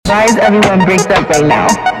Why is everyone breaks up right now?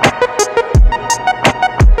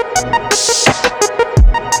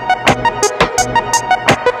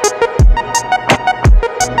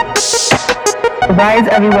 Why is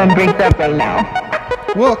everyone breaks up right now?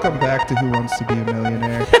 Welcome back to Who Wants to Be a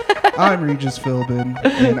Millionaire. I'm Regis Philbin,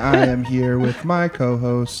 and I am here with my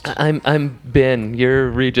co-host. I'm Ben.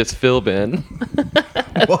 You're Regis Philbin.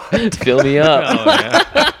 What? Fill me up. Oh, yeah.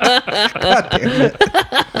 God damn it.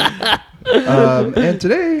 And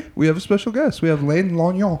today we have a special guest. We have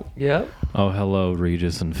lonion. Yep. Oh, hello,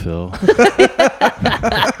 Regis and Phil.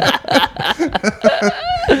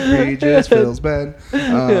 Regis, Philbin.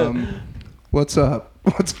 What's up?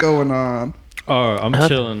 What's going on? Oh, I'm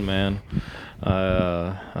chilling, man.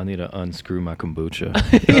 I need to unscrew my kombucha.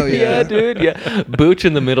 Oh Yeah, dude. Yeah. Booch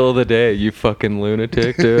in the middle of the day, you fucking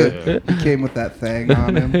lunatic, dude. He came with that thing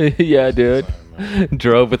on him. Yeah, dude.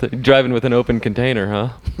 Driving with an open container, huh?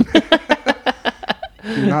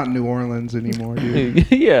 You're not in New Orleans anymore,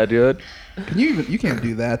 dude. Yeah, dude. Can you even? You can't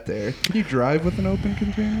do that there. Can you drive with an open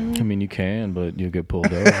container? I mean, you can, but you'll get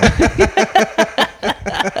pulled over.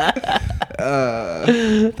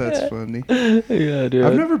 That's funny. Yeah, dude.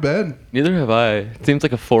 I've never been. Neither have I. It seems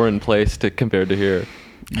like a foreign place compared to here.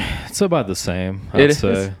 It's about the same, It I'd is?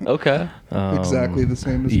 say. Okay. Exactly the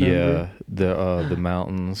same as Denver. Yeah, the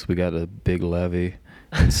mountains. We got a big levee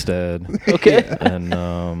instead. Okay. And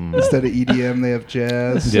Instead of EDM, they have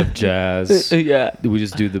jazz. they have jazz. Yeah. We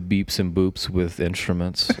just do the beeps and boops with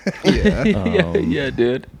instruments. Yeah. Yeah,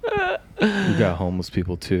 dude. We got homeless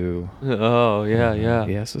people too. Oh, yeah. Yeah,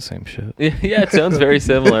 it's the same shit. Yeah, it sounds very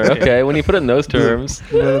similar. Okay, when you put it in those terms.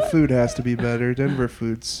 Well, the food has to be better. Denver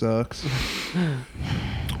food sucks.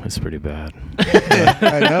 It's pretty bad.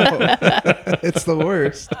 I know. It's the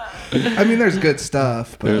worst. I mean, there's good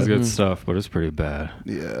stuff, but There's good stuff, but it's pretty bad.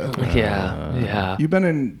 yeah. Yeah. You've been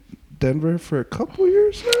in Denver for a couple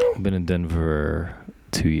years now? I've been in Denver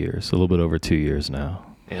 2 years, a little bit over 2 years now.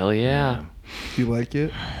 Hell yeah. Do you like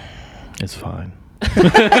it? It's fine.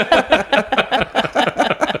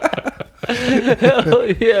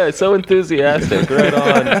 Hell yeah, so enthusiastic. Right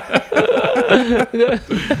on. Yeah.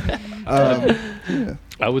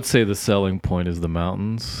 I would say the selling point is the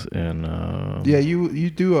mountains, and Yeah, you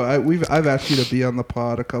do. I've asked you to be on the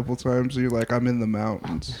pod a couple times. And you're like, I'm in the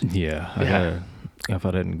mountains. yeah, Yeah. If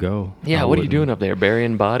I didn't go, Yeah, I what are you wouldn't. doing up there?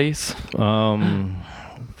 Burying bodies? Um,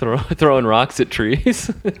 Throwing rocks at trees?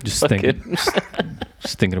 just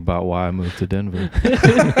thinking about why I moved to Denver.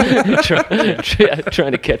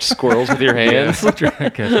 Trying to catch squirrels with your hands. Yeah, trying to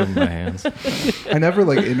catch them with my hands. I never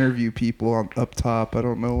like interview people up top. I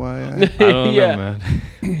don't know why. I don't Yeah. know, man.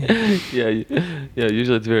 Yeah.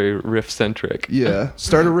 Usually it's very riff centric. Yeah.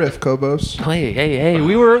 Start a riff, Kobos. Hey!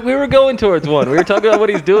 We were going towards one. We were talking about what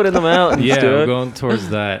he's doing in the mountains, Yeah, dude. we're going towards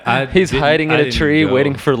that. He's hiding in I a didn't tree, go.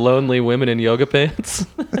 waiting for lonely women in yoga pants.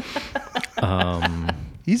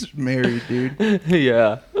 He's married, dude.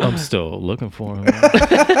 Yeah. I'm still looking for him.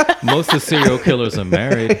 Most of the serial killers are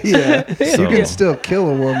married. Yeah. So- You can still kill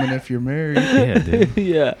a woman if you're married. Yeah, dude.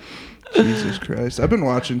 Yeah. Jesus Christ. I've been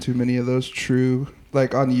watching too many of those true,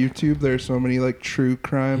 like on YouTube, there's so many like true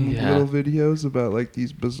crime Yeah. little videos about like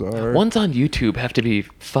these bizarre. Ones on YouTube have to be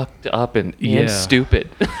fucked up and Yeah. stupid.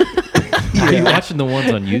 Are you watching the ones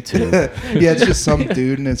on YouTube? Yeah, it's just some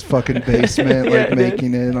dude in his fucking basement, like Yeah, dude.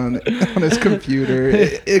 making it on his computer.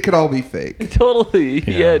 It could all be fake. Totally.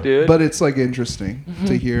 Yeah, dude. But it's like interesting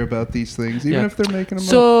to hear about these things, even Yeah. if they're making them up.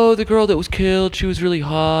 So the girl that was killed, she was really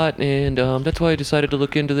hot, and that's why I decided to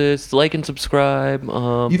look into this. Like and subscribe.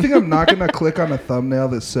 You think I'm not going to click on a thumbnail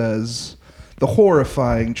that says the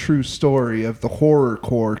horrifying true story of the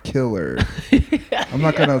horrorcore killer? I'm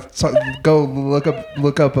not going to go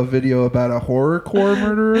look up a video about a horrorcore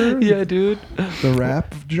murderer? Yeah, dude. The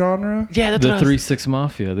rap genre? Yeah, that's The what I was- 3-6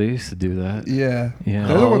 Mafia, they used to do that. Yeah. Yeah.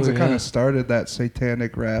 They're the ones Oh, that kind yeah. of started that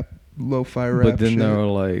satanic rap, lo-fi rap But then shit. they were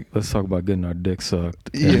like, let's talk about getting our dick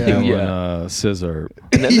sucked. Yeah. And doing, Yeah. scissor.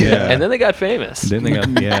 And then, Yeah. and then they got famous. Then they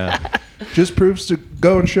got, yeah. Just proves to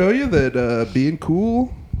go and show you that being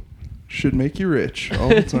cool should make you rich all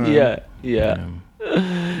the time. Yeah.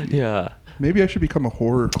 Maybe I should become a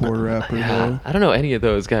horrorcore rapper, Yeah. though. I don't know any of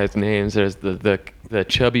those guys' names. There's the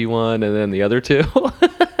chubby one, and then the other two.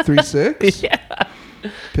 3-6? Yeah.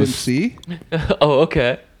 Pimp C? Oh,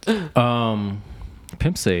 okay.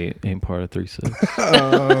 Pimp C ain't part of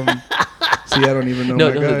 3-6. See, I don't even know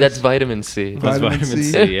No, my guys. that's vitamin C. That's Vitamin vitamin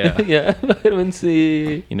C? C, yeah. Yeah, vitamin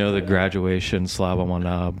C. You know the graduation slob on my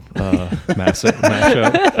knob mashup?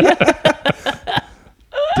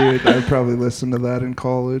 Dude, I probably listened to that in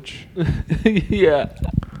college. Yeah.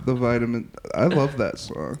 The Vitamin. I love that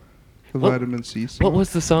song. The vitamin C song. What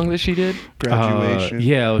was the song that she did? Graduation.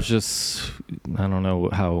 Yeah, it was just, I don't know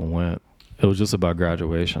how it went. It was just about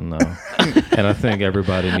graduation, though. And I think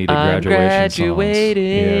everybody needed graduation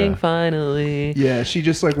graduating songs. finally. Yeah, she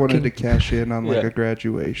just like wanted to cash in on like Yeah. a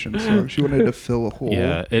graduation song. She wanted to fill a hole.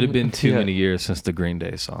 Yeah, it had been too Yeah. many years since the Green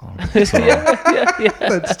Day song. So,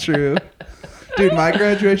 That's true. Dude, my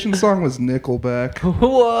graduation song was Nickelback.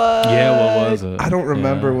 What? yeah, what was it? I don't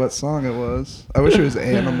remember Yeah. what song it was. I wish it was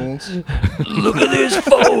Animals. Look at this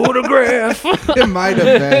photograph It might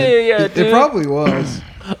have been. Yeah, it dude. probably was.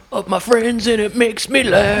 of my friends and it makes me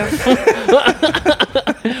laugh.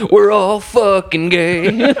 We're all fucking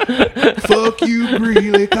gay. Fuck you,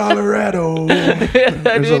 Greeley, Colorado.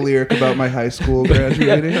 There's a lyric about my high school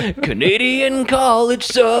graduating. Canadian college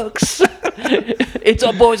sucks. It's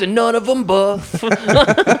all boys and none of them buff.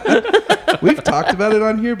 We've talked about it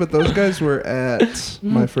on here, but those guys were at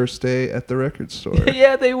my first day at the record store.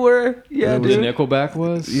 Yeah, they were. Yeah, It was dude. Nickelback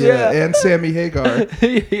was? Yeah, and Sammy Hagar.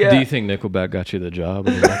 Yeah. Do you think Nickelback got you the job?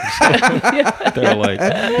 At the record store? They're like,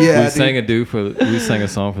 Yeah, we sang a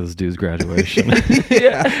song for this dude's graduation.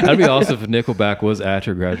 Yeah. That'd be awesome if Nickelback was at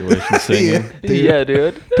your graduation singing. Yeah, dude. Yeah,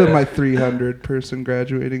 dude. To my 300-person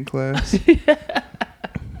graduating class.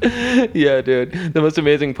 Yeah, dude. The most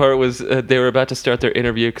amazing part was they were about to start their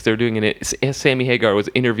interview because they were doing Sammy Hagar was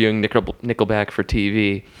interviewing Nickelback for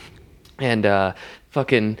TV, and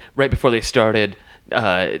fucking right before they started,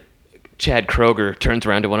 Chad Kroeger turns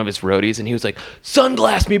around to one of his roadies and he was like,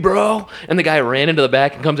 "Sunglass me, bro!" And the guy ran into the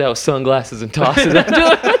back and comes out with sunglasses and tosses them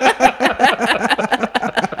to him.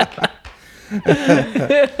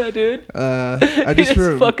 Yeah, dude. I He just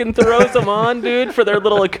just fucking throws them on, dude, for their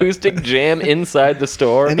little acoustic jam inside the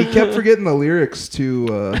store. and he kept forgetting the lyrics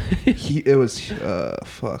to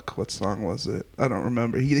fuck, what song was it? I don't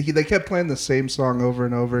remember. They kept playing the same song over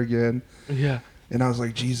and over again. Yeah. And I was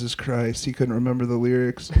like, Jesus Christ, he couldn't remember the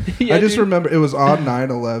lyrics. Yeah, I just dude. remember it was on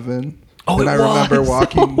 9/11. Oh, and it I remember was.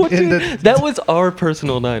 walking Oh, dude, into that was our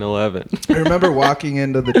personal 9/11. I remember walking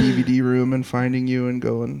into the DVD room and finding you and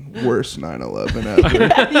going, worst 9/11 ever.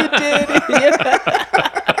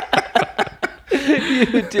 You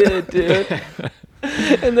did. You did, dude.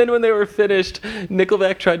 And then when they were finished,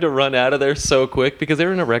 Nickelback tried to run out of there so quick because they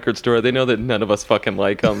were in a record store. They know that none of us fucking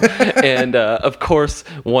like them. And of course,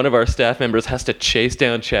 one of our staff members has to chase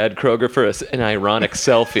down Chad Kroeger for an ironic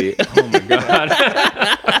selfie. Oh my god.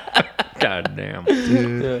 God damn.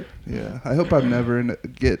 Dude, yeah. I hope I'm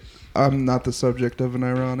not the subject of an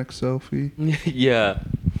ironic selfie. Yeah.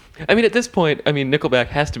 I mean, at this point, Nickelback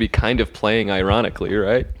has to be kind of playing ironically,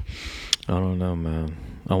 right? I don't know, man.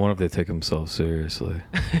 I wonder if they take themselves seriously.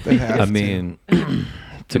 They have I to. mean,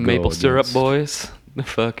 to Maple go syrup against- boys. The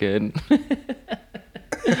fucking.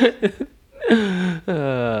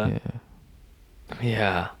 Yeah.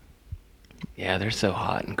 Yeah. Yeah, they're so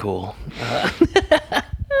hot and cool.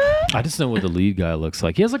 I just know what the lead guy looks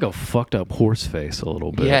like. He has like a fucked up horse face a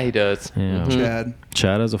little bit. Yeah, he does. Yeah. Mhm.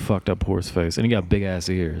 Chad. Has a fucked up horse face, and he got big ass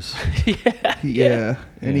ears. Yeah.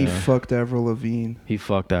 And he Yeah. fucked Avril Lavigne. He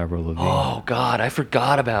fucked Avril Lavigne. Oh God, I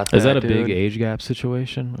forgot about that. Is that a dude. big age gap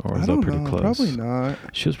situation, or I is don't that pretty know. close? Probably not.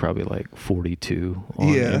 She was probably like 42 on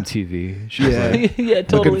Yeah. MTV. She was Yeah. like, Yeah,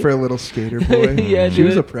 totally. Looking for a little skater boy. Yeah, She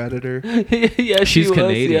was dude. a predator. Yeah, she's she was,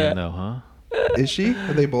 Canadian yeah. though, huh? Is she?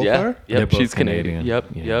 They both Yeah, are? They're yep, both she's Canadian. Canadian. Yep,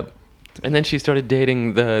 Yeah. yep. And then she started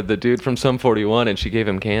dating the dude from Sum 41, and she gave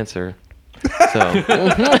him cancer. So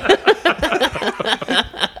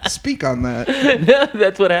Speak on that.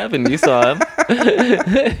 that's what happened. You saw him.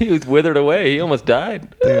 He was withered away. He almost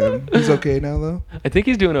died. Damn. He's okay now, though? I think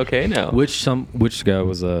he's doing okay now. Which guy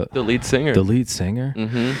was The lead singer. the lead singer?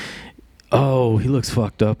 Mm-hmm. Oh, he looks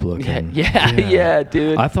fucked up Yeah, looking. yeah,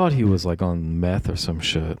 dude. I thought he was like on meth or some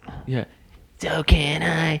shit. Yeah. So can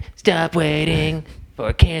I stop waiting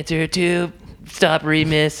for cancer to stop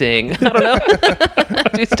remissing? I don't know.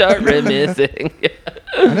 To start remissing.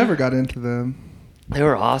 I never got into them. They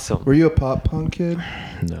were awesome. Were you a pop punk kid?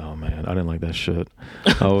 No, man, I didn't like that shit.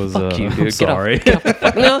 I was Fuck you, dude. I'm Get sorry.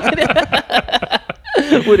 No.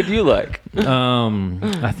 What did you like?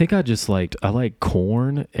 I think I like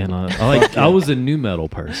Korn, and I was a new metal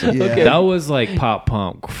person. Yeah. Okay. That was like pop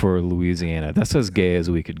punk for Louisiana. That's as gay as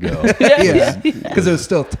we could go. Yeah. Because it was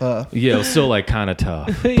still tough. Yeah, it was still like kind of tough,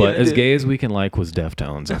 but Yeah, as dude. gay as we can like was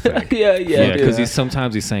Deftones. I think. Yeah, Yeah, because dude.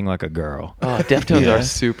 sometimes he sang like a girl. Oh, Deftones Yeah. are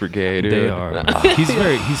super gay, dude. They are.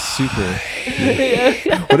 He's super.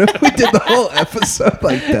 What if we did the whole episode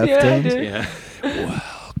like Deftones? dude. Yeah.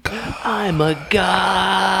 I'm a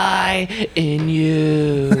guy in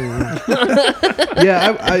you.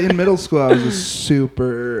 Yeah, I in middle school I was a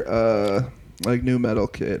super like new metal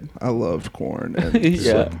kid. I loved Korn. And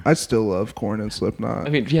Yeah. I still love Korn and Slipknot. I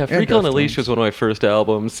mean, yeah, And Freak on a Deftones. Leash was one of my first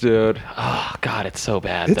albums, dude. Oh, God, it's so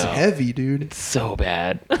bad, It's though. heavy, dude. It's so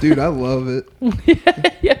bad. Dude, I love it.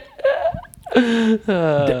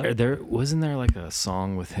 There wasn't there like a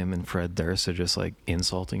song with him and Fred Durst are just like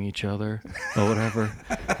insulting each other or whatever.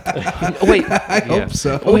 Wait, I Yeah. hope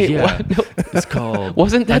so. wait, Yeah. what? No. It's called.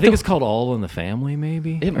 Wasn't that I think the- it's called All in the Family,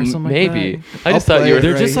 maybe It, or something maybe. like that. I just I'll thought play you were. it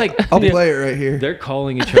They're right just here. like- I'll Yeah. play it right here. They're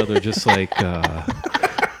calling each other just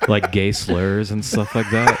like gay slurs and stuff like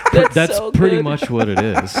that. That's so pretty good. much what it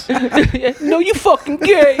is. Yeah, no, you fucking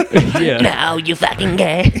gay. Yeah. Now you fucking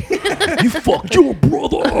gay. You fucked your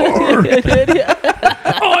brother.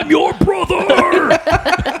 I'm your brother.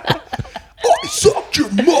 I sucked your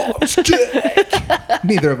mom's dick.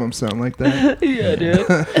 Neither of them sound like that. Yeah, dude.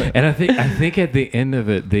 And I think at the end of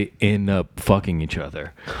it, they end up fucking each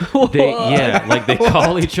other. Like they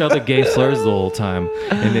call each other gay slurs the whole time,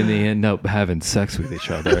 and then they end up having sex with each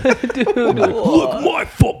other. Look my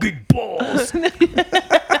fucking balls,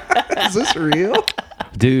 Is this real?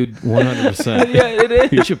 dude. 100%. Yeah, it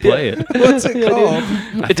is. You should play it. What's it called?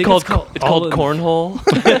 It's called cornhole.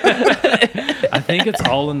 I think it's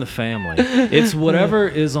All in the Family. It's whatever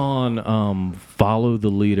is on Follow the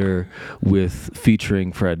Leader with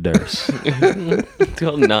featuring Fred Durst. It's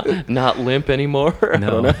called not limp anymore. I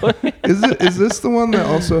don't No. know. Is this the one that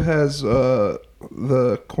also has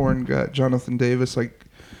the Korn guy Jonathan Davis like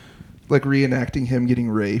reenacting him getting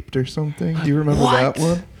raped or something? Do you remember that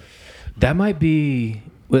one? That might be.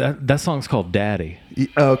 Well, that song's called Daddy.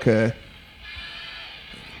 Okay.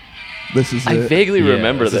 This is I it. vaguely Yeah,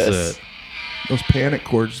 remember this is this. it. Those panic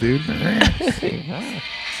chords, dude.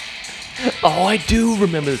 Oh, I do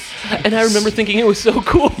remember this. And I remember thinking it was so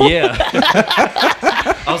cool. Yeah.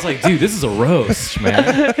 I was like, dude, this is a roast,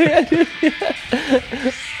 man.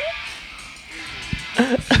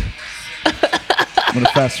 I'm gonna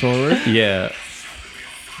fast forward. Yeah.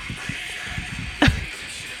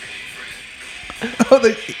 Oh,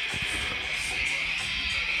 they.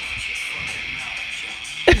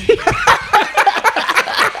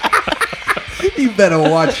 You better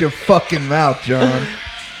watch your fucking mouth, John.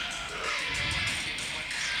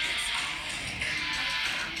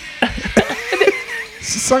 Is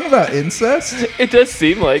this a song about incest? It does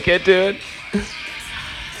seem like it, dude.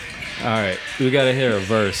 All right, we gotta hear a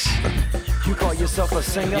verse. You call yourself a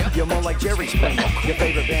singer, you're more like Jerry Springer. Your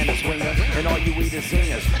favorite band is Winger, and all you eat is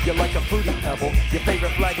zingers. You're like a fruity pebble, your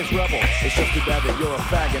favorite flag is rebel. It's just too bad that you're a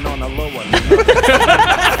faggot on a lower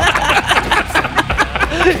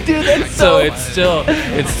Dude, that's So it's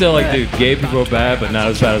still like, dude, gay people are bad, but not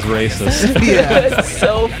as bad as racist. Yeah, that's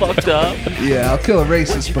so fucked up. yeah. I'll kill a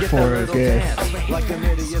racist before a gay. Like them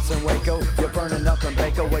idiots in Waco, you're burning up in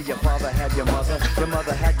Baco where your father had your mother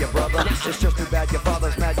had your brother. It's just too bad your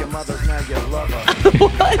father's mad, your mother's mad, your lover.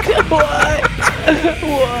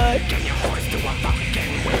 What?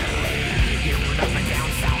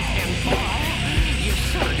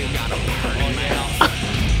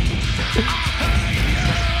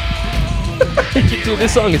 Dude,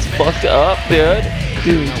 this song is fucked up, dude.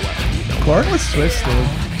 Dude, Korn was twisted.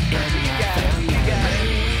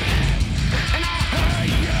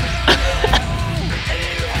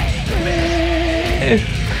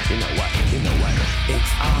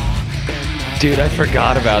 Dude, I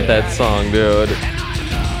forgot about that song, dude.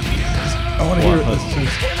 I want to hear what this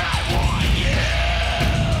is.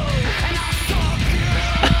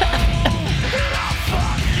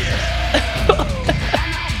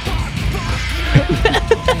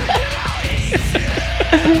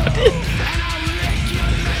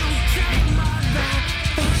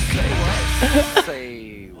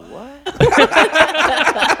 Say what?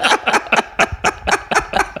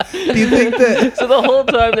 Do you think that? So the whole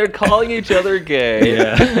time they're calling each other gay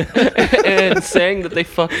and saying that they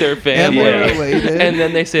fuck their family, they're related. and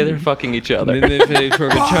then they say they're fucking each other. And then they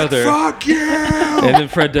twerk each other. Fuck you! And then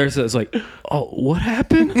Fred Durst is like, "Oh, what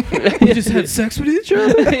happened? We just had sex with each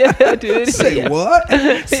other." Yeah, dude. Say what?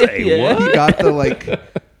 Say Yeah. what? He got the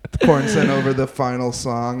Korn sent over the final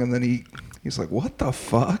song, and then he's like, "What the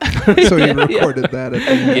fuck?" So he recorded that at the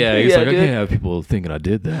end. Yeah, he's Yeah, like, I dude. can't have people thinking I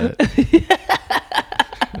did that.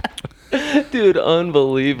 Dude,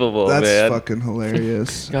 unbelievable, That's man. fucking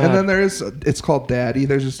hilarious. God. And then it's called Daddy.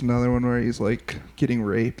 There's just another one where he's like getting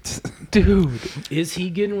raped. Dude. Is he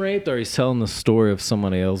getting raped, or he's telling the story of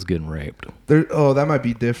somebody else getting raped? That might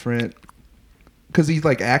be different. Because he's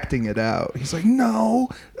like acting it out. He's like, no,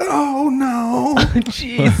 oh no.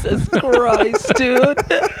 Jesus Christ, dude.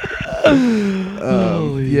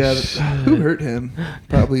 Yeah, who hurt him?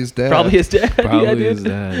 Probably his dad. Probably his dad. Probably yeah, dude. is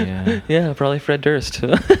that. Yeah. Yeah, probably Fred Durst.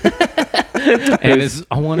 And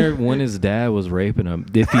I wonder when his dad was raping him,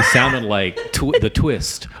 if he sounded like the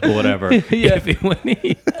Twist or whatever. Yeah.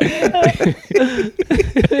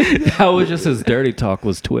 That was just his dirty talk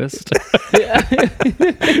was Twist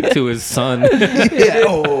to his son. Yeah.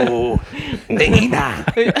 Oh, Nina.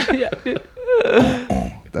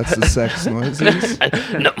 That's the sex noises.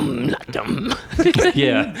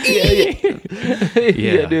 Yeah.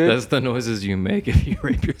 Yeah, dude. That's the noises you make if you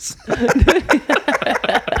rape your son.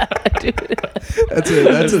 That's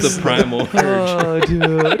That's a the primal urge. Oh,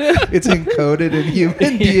 dude. It's encoded in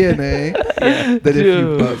human DNA that if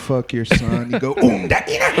you butt fuck your son, you go, Nina.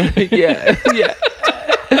 Yeah.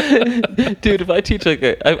 Dude, if I teach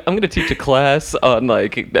I'm gonna teach a class on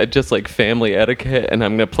just like family etiquette, and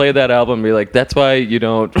I'm gonna play that album and be like, that's why you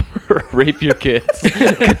don't rape your kids,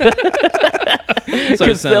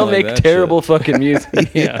 because they'll make terrible fucking music.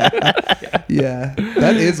 Yeah,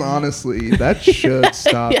 that is honestly, that should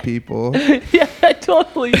stop people. Yeah,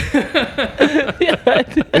 totally. Yeah.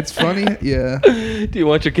 It's funny, yeah. Do you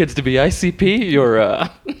want your kids to be ICP or I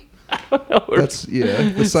don't know. That's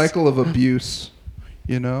the cycle of abuse.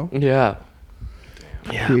 You know? Yeah.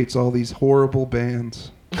 Creates all these horrible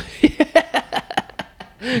bands.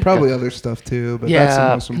 Probably other stuff too, but that's the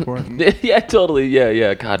most important. Yeah, totally.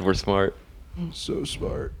 Yeah. God, we're smart. So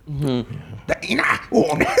smart. Mm-hmm.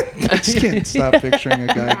 I just can't stop picturing a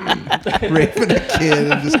guy raping a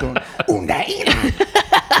kid and just going,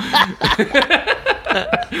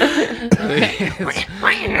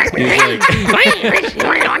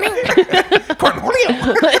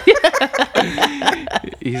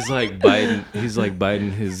 He's like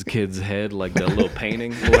biting his kid's head, like that little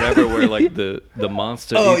painting or whatever, where like the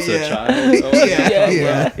monster eats a child. Oh,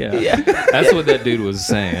 yeah. That's what that dude was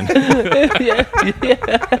saying.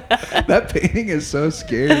 That painting is so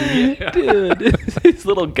scary. Dude, these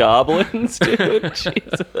little goblins, dude.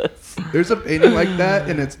 Jesus. There's a painting like that,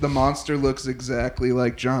 and the monster looks exactly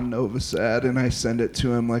like John Novosad, and I send it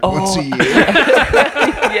to him once a year.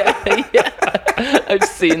 Yeah. I've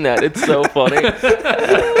seen that. It's so funny.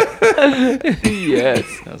 Yes.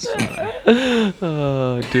 That's funny.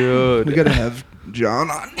 Oh, dude. We gotta have John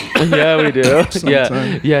on. Yeah, we do.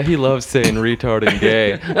 Sometime. Yeah, he loves saying retard and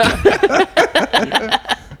gay.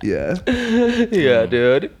 Yeah. Yeah,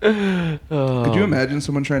 dude. Oh. Could you imagine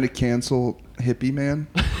someone trying to cancel Hippie Man?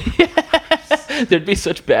 There'd be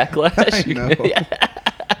such backlash. I know.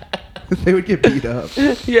 They would get beat up.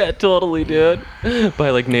 Yeah, totally, dude.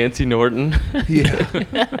 By Nancy Norton. Yeah.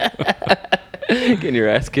 Getting your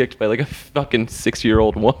ass kicked by a fucking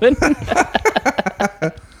 6-year-old woman.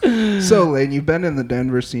 So, Lane, you've been in the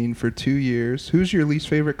Denver scene for 2 years. Who's your least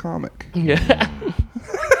favorite comic? Yeah.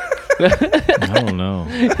 I don't know.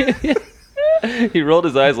 He rolled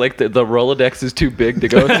his eyes like the Rolodex is too big to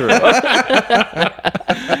go through.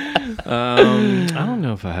 I don't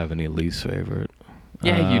know if I have any least favorite.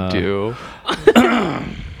 Yeah, you do.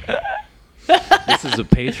 This is a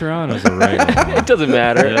Patreon or is it regular? It doesn't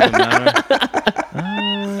matter. It doesn't matter.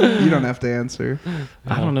 You don't have to answer.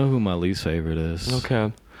 I don't know who my least favorite is.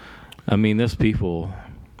 Okay. I mean, there's people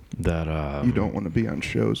that You don't want to be on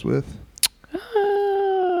shows with.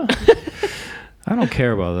 I don't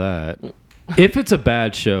care about that. If it's a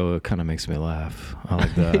bad show, it kind of makes me laugh. I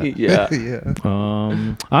like that. Yeah. Yeah.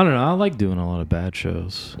 I don't know. I like doing a lot of bad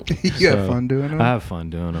shows. You have fun doing them? I have fun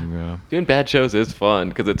doing them, yeah. Doing bad shows is fun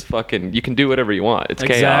because it's fucking, you can do whatever you want. It's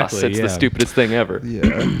chaos. Exactly, It's yeah. the stupidest thing ever.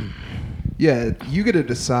 Yeah. Yeah, you get to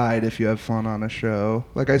decide if you have fun on a show.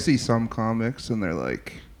 I see some comics and they're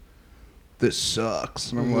like, this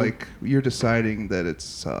sucks. And I'm like, you're deciding that it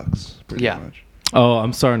sucks pretty Yeah. much. Oh,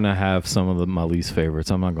 I'm starting to have some of my least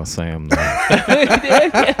favorites. I'm not going to say them.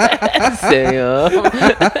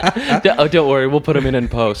 Oh, don't worry. We'll put them in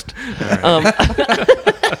post.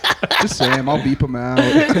 Just say 'em, I'll beep them out.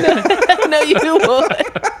 No, you won't.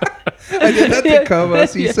 I did that to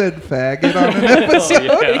Kovas. He said faggot on an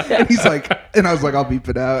episode. And he's like, and I was like, I'll beep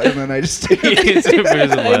it out. And then I just did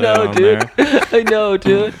it. I know, dude. I know,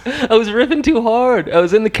 dude. I was riffing too hard. I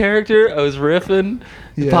was in the character. I was riffing.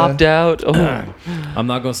 Yeah. Popped out. Oh. I'm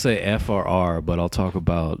not going to say F or R, but I'll talk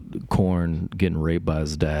about Korn getting raped by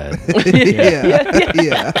his dad. Yeah.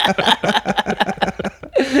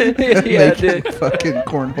 Yeah, Making dude. fucking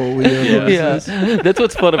cornholio Yeah, noises. that's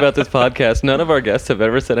what's fun about this podcast. None of our guests have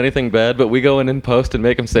ever said anything bad, but we go in and post and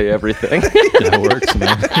make them say everything. That works,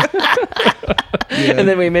 man. Yeah. And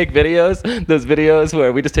then we make videos, those videos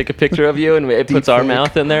where we just take a picture of you and it puts our fake.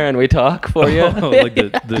 mouth in there and we talk for you. Oh, like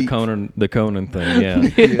the Conan thing,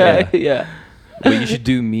 yeah. Yeah. But you should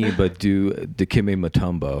do me, but do Dikembe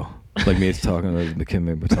Mutombo. Like me talking to the Kim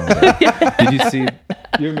Baton. Did you see?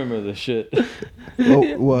 You remember the shit?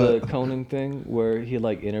 Oh, what? The Conan thing where he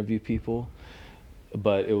like interviewed people,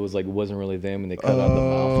 but it was like it wasn't really them, and they cut out the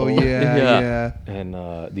mouth Oh hole. yeah. And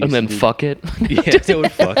And then fuck it. Yeah, they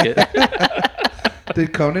would fuck it.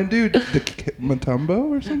 Did Conan do the Matumbo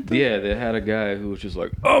or something? Yeah, they had a guy who was just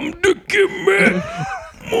like, I'm the Kim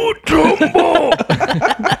Mutombo.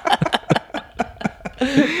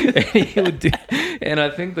 And he would do, and I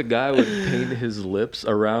think the guy would paint his lips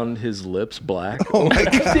around his lips black. Oh my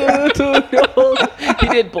god. Dude, no. He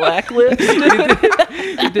did black lips.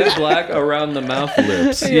 He did black around the mouth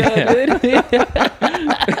lips. Yeah.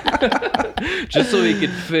 Just so he could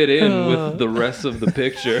fit in with the rest of the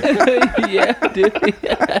picture. Yeah, dude.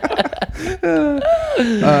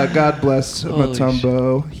 God bless Holy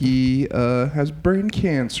Matumbo. He has brain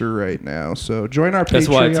cancer right now. So join our Patreon. That's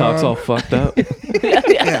why he talks all fucked up.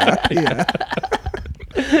 Yeah.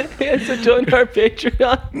 Yeah, so join our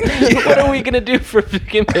Patreon. What are we gonna do for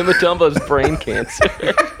Kim Matumbo's brain cancer?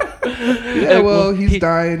 Yeah, well, he's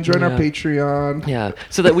dying. Join our yeah. Patreon. Yeah,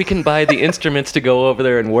 so that we can buy the instruments to go over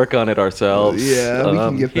there and work on it ourselves. Yeah, we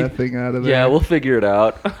can get that thing out of there. Yeah, we'll figure it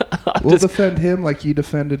out. We'll defend him like you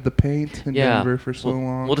defended the paint in Denver for so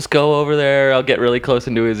long. We'll just go over there. I'll get really close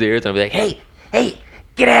into his ears and I'll be like, hey, Hey,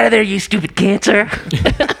 get out of there, you stupid cancer.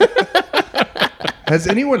 Has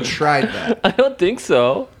anyone tried that? I don't think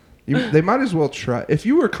so. They might as well try. If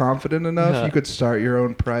you were confident enough, Yeah. you could start your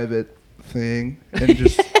own private thing and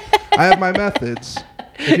just. I have my methods.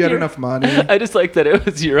 If you had enough money. I just like that it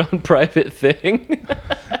was your own private thing.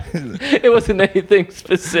 It wasn't anything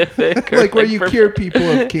specific. Or Like where you for- cure people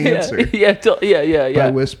of cancer Yeah. by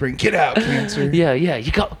whispering, "Get out, cancer." Yeah.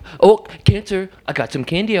 You got cancer. I got some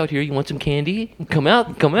candy out here. You want some candy? Come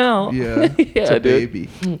out. Yeah, it's a dude. baby.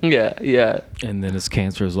 Yeah. And then his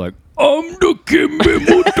cancer is like, I'm the Kim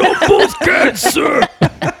Mutombo's cancer.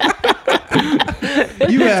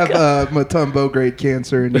 You have Matumbo grade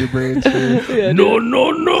cancer in your brain, sir. No.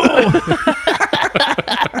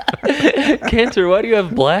 Cancer, why do you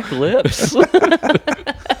have black lips? I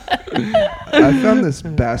found this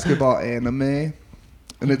basketball anime,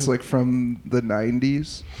 and it's like from the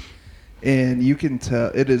 90s. And you can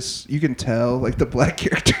tell like the black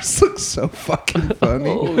characters look so fucking funny.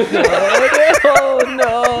 Oh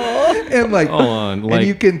no. And like, Hold on, and like-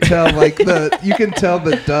 you can tell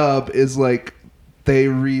the dub is like they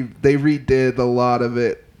redid a lot of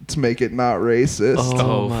it to make it not racist.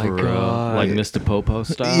 Oh my for real. God. Like Mr. Popo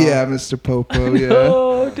style? Yeah, Mr. Popo, yeah.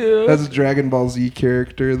 Oh, dude. That's a Dragon Ball Z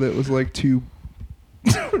character that was like too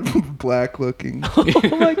black looking. Oh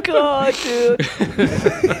my God, dude.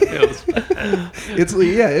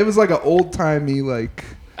 It was like an old timey like.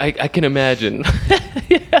 I can imagine.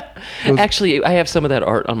 Yeah. Actually, I have some of that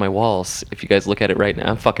art on my walls. If you guys look at it right now,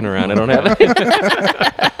 I'm fucking around. I don't have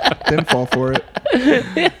it. Didn't fall for it.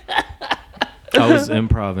 I was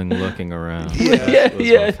improving looking around. Yeah. For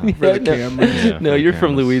the cameras. Yeah, No, for you're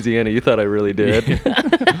from cameras. Louisiana. You thought I really did.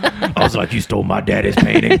 I was like, you stole my daddy's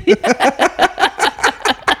painting.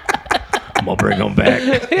 I'm gonna bring him back.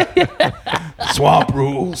 Swamp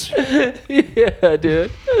rules. Yeah,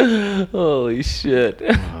 dude. Holy shit.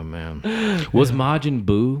 Oh man, was Majin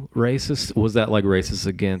Buu racist? Was that like racist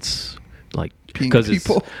against like Pink 'cause it's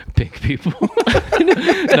people? Pink people?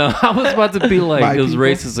 No, I was about to be like My it was people?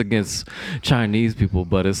 racist against Chinese people,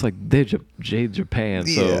 but it's like they're Japan,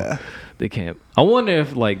 so Yeah. they can't. I wonder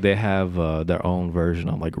if like they have their own version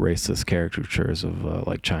of like racist caricatures of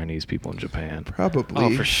like Chinese people in Japan. Probably.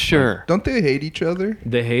 Oh, for sure. Don't they hate each other?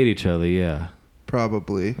 They hate each other, yeah,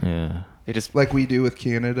 Probably. yeah. They just Like we do with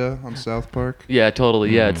Canada on South Park. Yeah,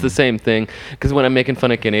 totally. Yeah, it's the same thing. Because when I'm making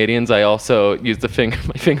fun of Canadians, I also use my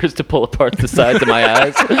fingers to pull apart the sides of my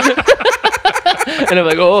eyes. And I'm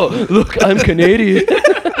like, oh, look, I'm Canadian.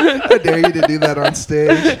 I dare you to do that on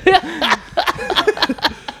stage.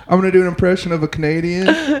 I'm gonna do an impression of a Canadian.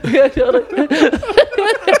 Yeah, totally.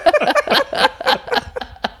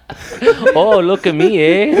 Oh, look at me,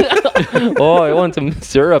 eh? Oh, I want some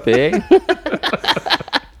syrup, eh?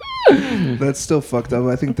 That's still fucked up.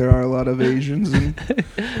 I think there are a lot of Asians in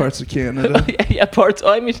parts of Canada. Yeah, parts.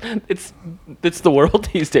 I mean, it's the world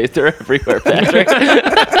these days. They're everywhere, Patrick.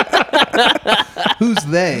 Who's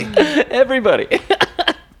they? Everybody.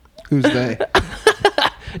 Who's they?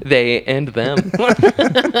 They and them.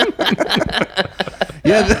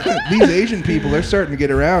 Yeah, these Asian people, they're starting to get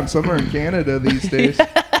around. Some are in Canada these days.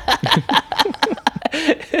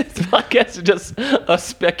 This podcast is just us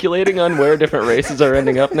speculating on where different races are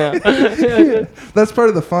ending up now. That's part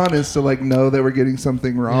of the fun, is to like know that we're getting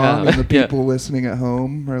something wrong, Yeah, and the yeah. people listening at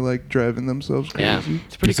home are like driving themselves Yeah, crazy.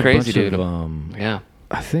 it's pretty There's a crazy, bunch dude. of, Yeah.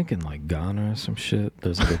 I think in like Ghana or some shit.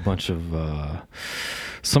 There's like a bunch of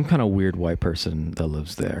some kind of weird white person that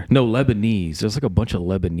lives there. No, Lebanese. There's like a bunch of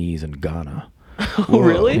Lebanese in Ghana. Oh,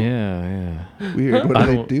 really? Yeah. Weird. What do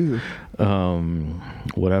they do?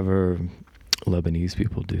 Whatever Lebanese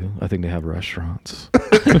people do. I think they have restaurants.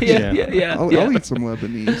 Yeah. I'll eat some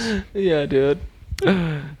Lebanese. Yeah, dude.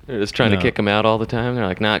 They're just trying to kick them out all the time. They're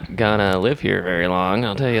like, not gonna live here very long,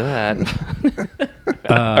 I'll tell you that.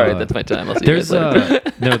 All right, that's my time. I'll see you guys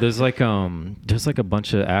later. there's like a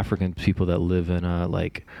bunch of African people that live in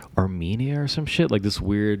like Armenia or some shit, like this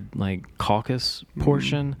weird like Caucasus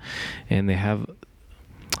portion, and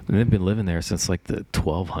they've been living there since like the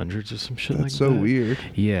 1200s or some shit. That's like so that. weird.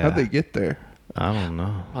 Yeah. How'd they get there? I don't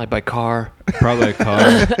know. Probably by car. Probably a car.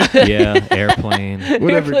 Yeah, airplane.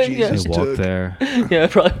 Whatever Airplane, yeah. Jesus They walk took. there. Yeah,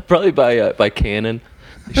 probably by cannon.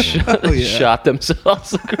 They shot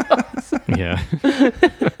themselves across. Yeah.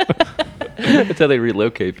 That's how they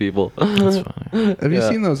relocate people. That's funny. Have you Yeah.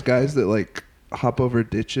 seen those guys that like hop over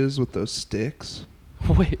ditches with those sticks?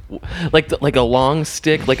 Wait, like a long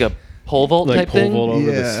stick, like a pole vault Like type pole thing? vault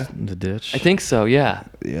over Yeah. the ditch. I think so, yeah.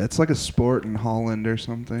 Yeah, it's like a sport in Holland or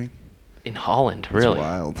something. In Holland, It's really?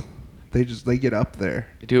 wild. They get up there.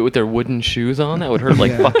 They do it with their wooden shoes on? That would hurt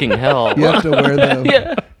like Yeah. fucking hell. You have to wear the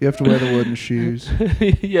Yeah. you have to wear the wooden shoes,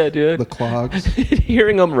 Yeah, dude. the clogs.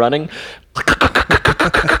 Hearing them running.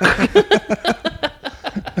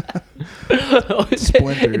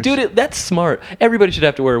 Splinters. Dude, that's smart. Everybody should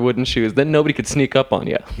have to wear wooden shoes. Then nobody could sneak up on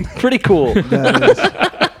you. Pretty cool. That's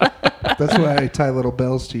why I tie little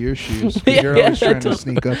bells to your shoes. 'Cause you're always trying to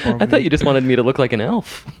sneak up on me. I thought you just wanted me to look like an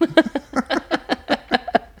elf.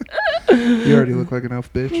 You already look like an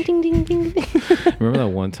elf, bitch. Remember that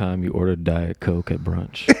one time you ordered Diet Coke at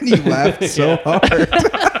brunch? And you laughed so hard.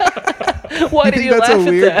 Why You did think you that's laugh a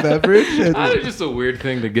weird at that? beverage? It's just a weird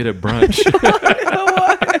thing to get at brunch.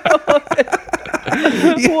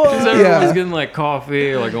 Because everyone's getting like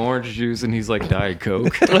coffee or like orange juice, and he's like Diet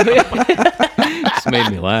Coke. Just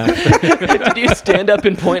made me laugh. Did you stand up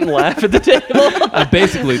and point and laugh at the table? I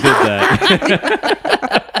basically did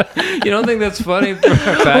that. You don't think that's funny for a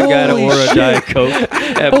fat guy to Holy order shit. a Diet Coke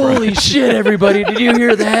at Holy brunch? shit, everybody. Did you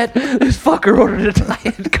hear that? This fucker ordered a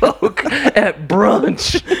Diet Coke at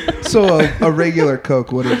brunch. So a regular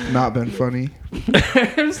Coke would have not been funny.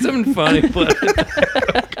 There's something funny, but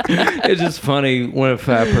it's just funny when a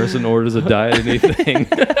fat person orders a diet anything.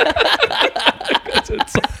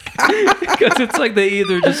 Because it's like they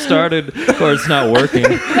either just started or it's not working.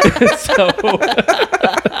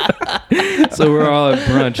 So we're all at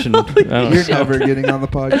brunch, and I don't You're know. never getting on the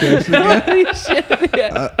podcast again. Holy shit.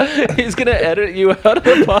 Yeah. He's going to edit you out of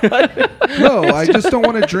the pod. No, I just don't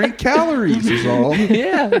want to drink calories is all.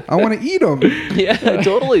 Yeah. I want to eat them. Yeah,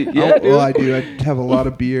 totally. Yeah, dude. Well, I do. I have a lot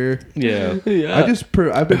of beer. Yeah. Yeah.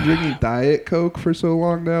 I've been drinking Diet Coke for so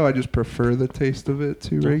long now. I just prefer the taste of it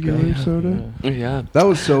to regular soda. Yeah. That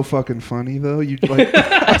was so fucking funny though. You like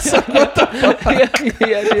Yeah,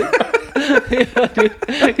 dude. Yeah, dude.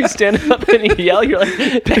 You stand up and you yell. You're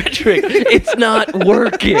like, Patrick, it's not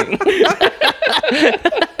working.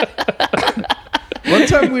 one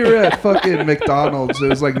time we were at fucking McDonald's. It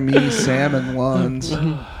was like me, Sam, and Lund.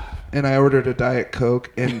 And I ordered a Diet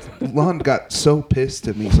Coke, and Lund got so pissed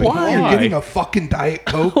at me. He's like, Why? "Oh, you're getting a fucking Diet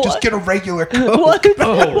Coke? Just get a regular Coke." What?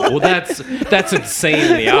 Oh, well, that's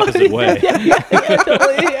insane in the opposite way. Yeah,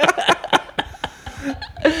 totally, yeah.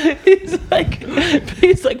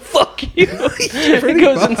 He's like, fuck you. He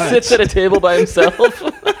goes and sits at a table by himself.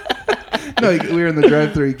 No, we were in the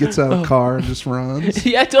drive-thru. He gets out of the car and just runs.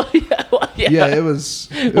 Yeah, yeah. Yeah, it was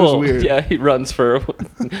weird. Yeah, he runs for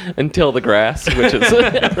until the grass, which is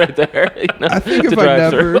right there. You know, I think to if I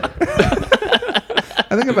drive through.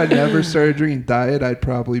 never started drinking Diet, I'd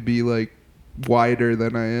probably be like wider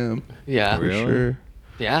than I am. Yeah, For Really? sure.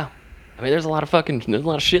 yeah. I mean, there's a lot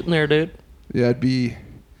of shit in there, dude. Yeah, I'd be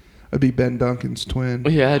Ben Duncan's twin.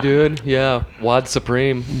 Yeah, dude. Yeah, Wad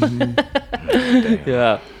Supreme.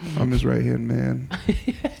 Yeah. I'm his right-hand man.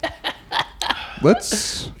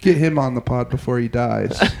 Let's get him on the pod before he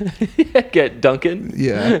dies. Get Duncan.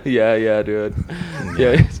 Yeah. Yeah, dude.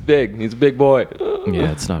 Yeah, he's big. He's a big boy.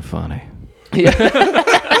 Yeah, it's not funny. Yeah.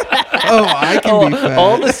 Oh, I can be fat.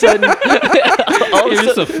 All of a sudden,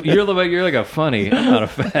 You're like a funny. I'm not a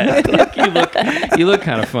fat. Like, you look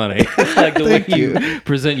kind of funny. Like the Thank way you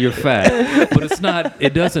present your fat, but it's not.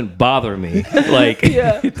 It doesn't bother me. Like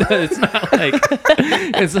Yeah. it's not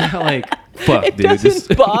like fuck, it dude.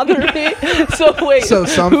 doesn't bother me. So wait. So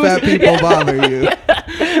some who's- fat people bother you.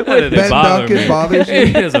 It doesn't Ben bother Duncan me. bothers you?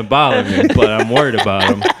 It doesn't bother me, but I'm worried about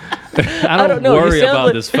him. I don't know. You worry sound about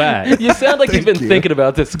like- this fat. You sound like you've been you. thinking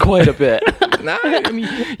about this quite a bit. Nah, I mean,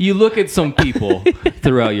 you look at some people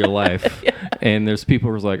throughout your life, and there's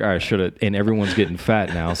people who's like, all right, should have, and everyone's getting fat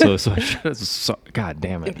now, so God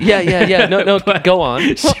damn it. Yeah. No, go on.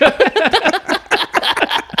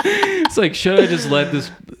 It's like, should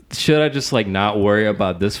I just like not worry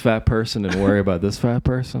about this fat person and worry about this fat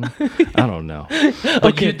person? I don't know.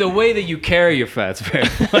 But the way that you carry your fat's very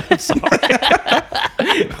fun. I'm sorry.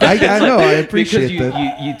 I know. I appreciate because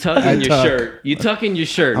that. you tuck in your shirt. You tuck in your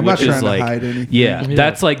shirt. I'm not which is trying to like, hide anything. Yeah,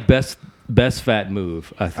 that's like best fat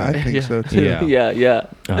move, I think. I think so too. Yeah. Yeah.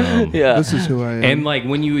 This is who I am. And like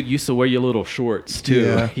when you used to wear your little shorts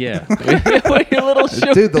too. Yeah. Your little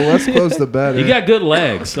shoe. Dude, the less clothes, the better. You got good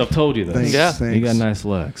legs. I've told you this. Thanks, Yeah. thanks. You got nice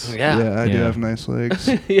legs. Yeah, I do Yeah. have nice legs.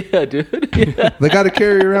 Yeah, dude. Yeah. They got to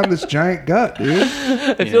carry around this giant gut, dude.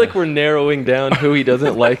 I feel like we're narrowing down who he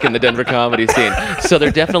doesn't like in the Denver comedy scene. So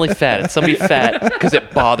they're definitely fat. It's somebody fat because it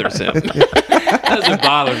bothers him. Doesn't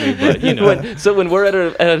bother me, but you know. When we're at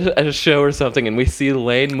a show or something and we see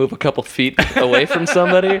Lane move a couple feet away from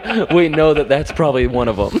somebody, we know that that's probably one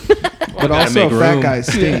of them. But also, make fat room. guys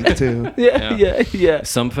stink too. Yeah.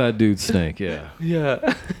 Some fat dudes stink. Yeah.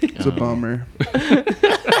 It's a bummer.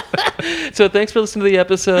 So thanks for listening to the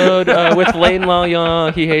episode with Lane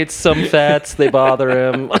Lalion. He hates some fats. They bother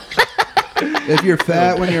him. If you're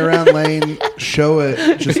fat when you're around Lane, show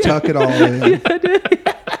it. Just tuck it all in.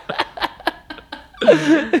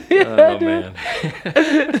 Oh man.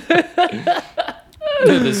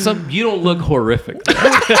 Dude, you don't look horrific.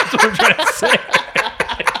 That's what I'm trying to say.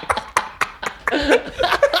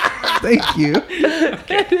 Thank you.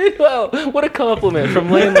 Wow, what a compliment from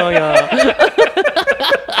Lane Lalion.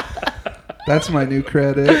 That's my new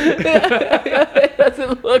credit. It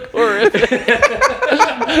doesn't look horrific.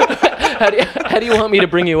 How do you want me to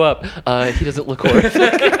bring you up? He doesn't look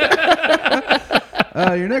horrific.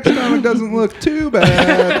 Your next comic doesn't look too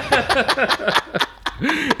bad.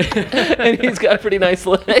 And he's got pretty nice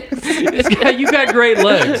legs. Yeah, you got great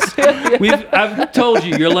legs. I've told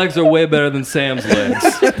you, your legs are way better than Sam's legs.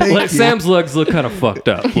 you. Sam's legs look kind of fucked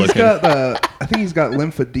up. He's got I think he's got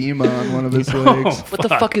lymphedema on one of his legs. What the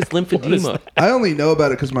fuck is lymphedema? I only know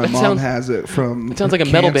about it because my mom sounds- has it from. It sounds like a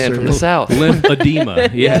metal band from the South. Lymphedema.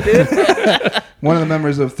 Yeah. One of the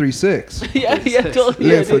members of 3-6. Yeah, totally.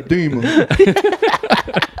 Yeah, dude.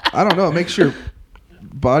 Lymphedema. I don't know. It makes your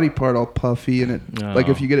body part all puffy, and it like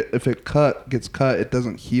if it gets cut, it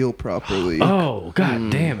doesn't heal properly. Oh,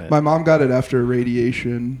 god damn it. My mom got it after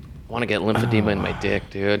radiation. Want to get lymphedema in my dick,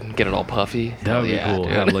 dude. Get it all puffy. That would be cool.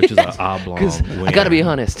 dude. Have like just an oblong. Because I gotta be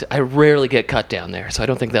honest, I rarely get cut down there, so I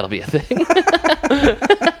don't think that'll be a thing.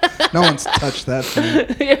 No one's touched that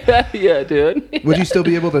thing. yeah, dude. Would you still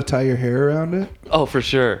be able to tie your hair around it? Oh, for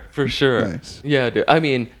sure. Nice. Yeah, dude. I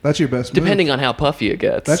mean, That's your best depending move. on how puffy it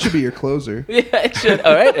gets. That should be your closer. Yeah, it should.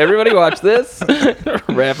 All right, everybody watch this.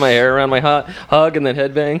 Wrap my hair around my hug and then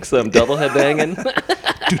headbang, so I'm double headbanging.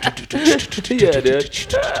 Yeah,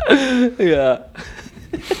 dude. Yeah.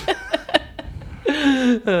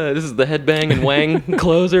 This is the headbang and wang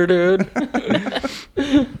closer, dude.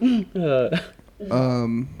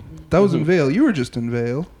 That was in Vail. You were just in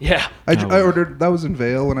Vail. Yeah. I ordered. That was in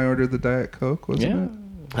Vail when I ordered the Diet Coke, wasn't it?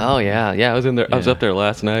 Oh yeah. I was in there. I was Yeah. up there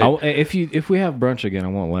last night. If we have brunch again, I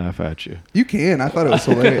won't laugh at you. You can. I thought it was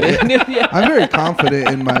hilarious. Yeah. I'm very confident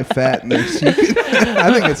in my fatness. I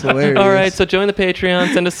think it's hilarious. All right, so join the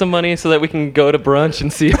Patreon, send us some money so that we can go to brunch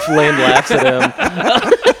and see if Lane laughs at him.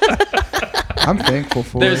 I'm thankful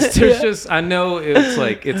for There's it. just I know it's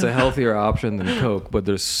like it's a healthier option than Coke, but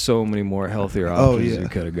there's so many more healthier options yeah. you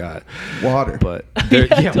could have got. Water. But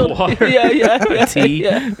water, Yeah. tea,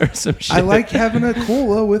 Yeah. or some shit. I like having a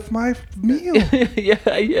cola with my meal. Yeah.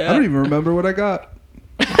 I don't even remember what I got.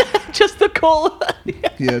 Just the cola.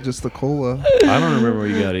 Yeah, just the cola. I don't remember what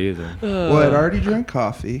you got either. Well, I'd already drank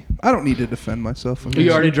coffee. I don't need to defend myself.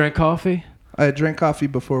 You already drank coffee? I had drank coffee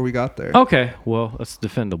before we got there. Okay, well that's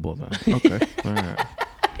defendable then. Okay. All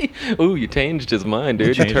right. Ooh, you changed his mind, dude.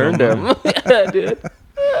 You changed turned my him. Yeah, dude.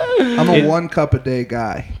 I'm a 1 cup a day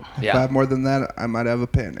guy. If Yeah. I have more than that, I might have a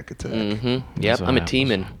panic attack. Yep, what I'm a happens.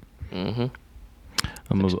 teaman.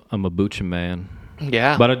 I'm a boocha man,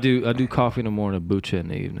 Yeah. but I do coffee in the morning, boocha in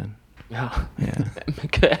the evening. Oh. Yeah,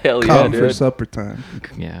 Hell yeah, Come for dude. supper time.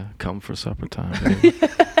 yeah. Come for supper time. baby.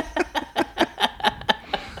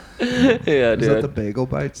 Yeah, Is that the dude. Bagel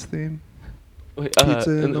Bites theme? Wait,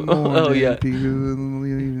 Pizza in the morning. Oh, yeah. pizza in the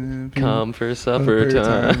evening, Come for supper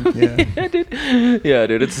time. Yeah. Yeah, dude. Yeah,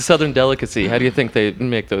 dude. It's a southern delicacy. How do you think they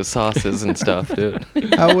make those sauces and stuff, dude?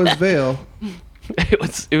 How was Vale?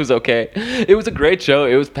 It was okay. It was a great show.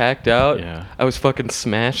 It was packed out. Yeah. I was fucking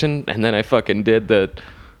smashing, and then I fucking did the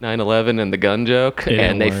 9/11 and the gun joke, It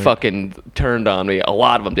and they didn't work. fucking turned on me. A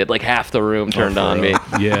lot of them did. Like half the room turned on me.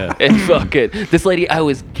 Yeah. And fucking this lady, I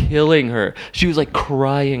was killing her. She was like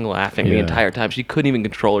crying, laughing the Yeah. entire time. She couldn't even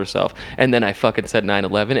control herself. And then I fucking said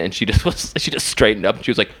 9/11, and she just straightened up. And she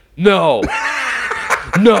was like, "No,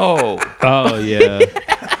 no." Oh yeah.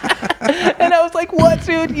 And I was like, "What,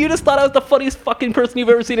 dude? You just thought I was the funniest fucking person you've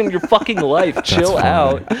ever seen in your fucking life. Chill funny.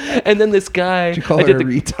 out." And then this guy, Did you call I her did a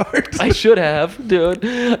the, retard? I should have, dude.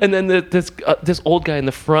 And then this old guy in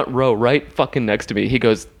the front row, right fucking next to me, he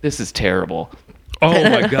goes, "This is terrible." Oh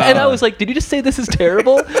my god. And I was like, "Did you just say this is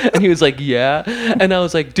terrible?" And he was like, "Yeah." And I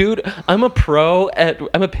was like, "Dude, I'm a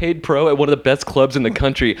paid pro at one of the best clubs in the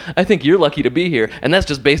country. I think you're lucky to be here, and that's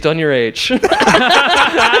just based on your age."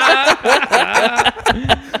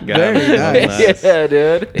 Very nice. Yeah,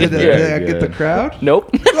 dude. Did Yeah. I get the crowd? Nope.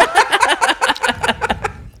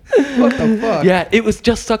 What the fuck? Yeah, it was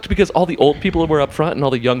just sucked because all the old people were up front and all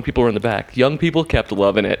the young people were in the back. Young people kept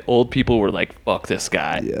loving it. Old people were like, "Fuck this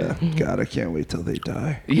guy." Yeah. God, I can't wait till they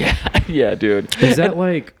die. Yeah, yeah, dude. Is that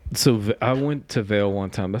like so? I went to Vail one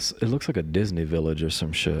time. It looks like a Disney village or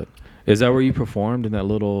some shit. Is that where you performed in that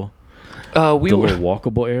little We the were little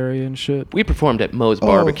walkable area and shit? we performed at Moe's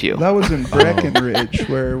Barbecue. Oh, that was in Breckenridge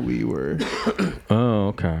where we were. Oh,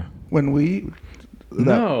 okay. When we.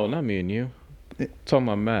 No, not me and you. Talking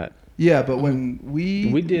about Matt. Yeah, but when we.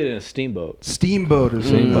 We did it in a steamboat. Steamboat or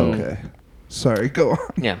something. Okay. Sorry, go on.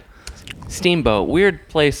 Yeah. Steamboat. Weird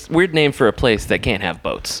place. Weird name for a place that can't have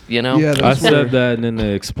boats, you know? Yeah, I that's where. said that and then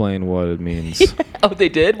they explained what it means. Oh, they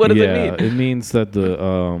did? What does yeah, it mean? it means that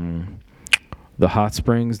the hot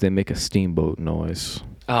springs, they make a steamboat noise.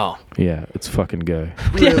 Oh. Yeah, it's fucking gay.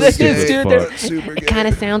 Yeah, that gay. is, dude. Fuck. They're- Super It kind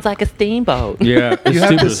of sounds like a steamboat. Yeah, it's You have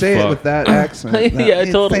stupid to as say it fuck. with that accent. Yeah,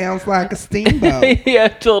 it totally. sounds like a steamboat. Yeah,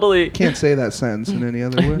 totally. Can't say that sentence in any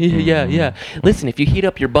other way. Yeah, yeah. Listen, if you heat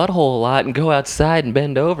up your butthole a lot and go outside and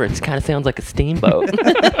bend over, it kind of sounds like a steamboat.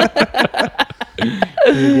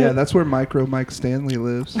 Dude, yeah, that's where Micro Mike Stanley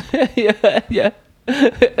lives. Yeah, yeah.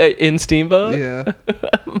 In Steamboat? Yeah.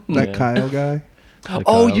 That Kyle guy. The Oh,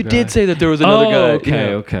 Kyle you guy. did say that there was another guy. Okay,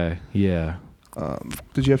 Yeah. okay. Yeah.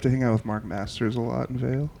 Did you have to hang out with Mark Masters a lot in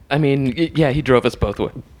Vale? I mean, yeah, he drove us both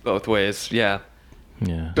ways. Yeah.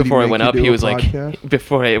 Yeah. Did he Before I make went you up, do he a was like, podcast?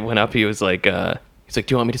 before I went up, he was like, "Do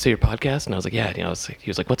you want me to say your podcast?" And I was like, "Yeah." You know, he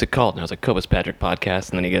was like, "What's it called?" And I was like, "Cobus Patrick Podcast."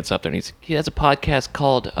 And then he gets up there and he has a podcast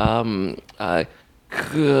called I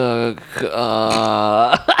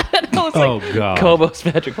was Oh, like, God. Cobos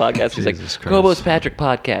Patrick Podcast. He's like, Jesus Christ. Cobos Patrick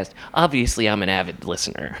Podcast. Obviously, I'm an avid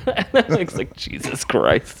listener. It's like, Jesus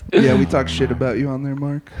Christ. Yeah, we talk shit about you on there,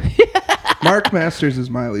 Mark. Mark Masters is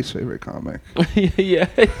my least favorite comic. Yeah.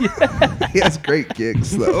 He has great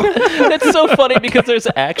gigs, though. That's so funny because there's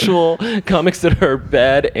actual comics that are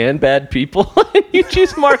bad and bad people. And you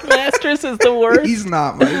choose Mark Masters as the worst. He's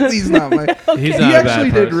not my. He's He not a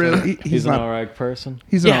actually bad did person. really. He's an not. alright person.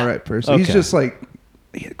 He's an Yeah. alright person. He's Okay. just like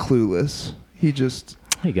clueless. He just.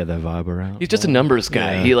 He got that vibe around. He's just a numbers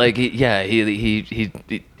guy. Yeah.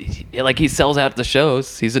 He sells out the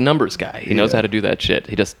shows. He's a numbers guy. He knows Yeah. how to do that shit.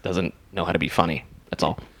 He just doesn't know how to be funny. That's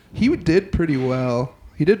all. He did pretty well.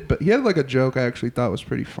 He did, but he had like a joke I actually thought was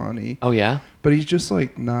pretty funny. Oh yeah. But he's just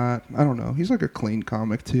like not. I don't know. He's like a clean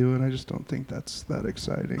comic too, and I just don't think that's that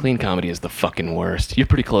exciting. Clean comedy is the fucking worst. You're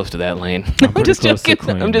pretty close to that lane. I'm pretty just close to joking.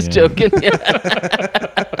 clean, I'm just yeah. joking. Yeah.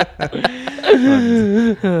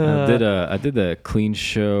 I did a clean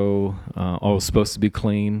show. I was supposed to be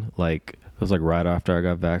clean. Like it was like right after I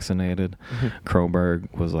got vaccinated.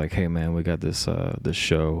 Kronberg was like, "Hey man, we got this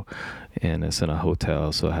show, and it's in a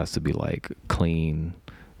hotel, so it has to be like clean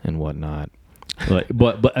and whatnot." Like,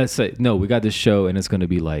 but I said no. We got this show, and it's gonna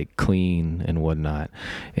be like clean and whatnot.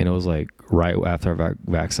 And it was like right after I got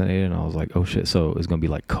vaccinated, and I was like, "Oh shit!" So it's gonna be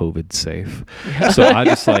like COVID safe. So I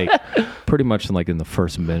just like pretty much in the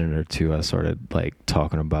first minute or two, I started like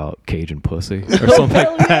talking about Cajun pussy or something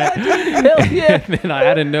like that. Hell yeah. And then I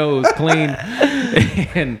didn't know it was clean.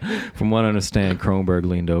 And from what I understand, Kronberg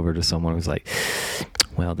leaned over to someone who was like,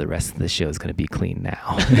 "Well, the rest of the show is gonna be clean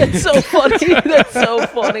now." That's so funny. That's so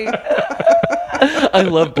funny. I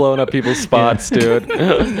love blowing up people's spots, dude.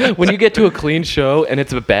 When you get to a clean show and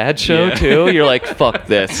it's a bad show Yeah. too, you're like, "Fuck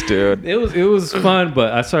this, dude." It was fun,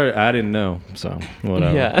 but I didn't know, so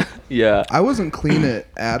whatever. Yeah, yeah, I wasn't clean at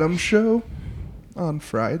Adam's show on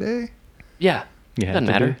Friday. yeah. You had Doesn't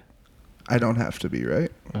to matter. be? I don't have to be,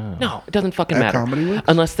 right? No, it doesn't fucking At matter. Comedy Works?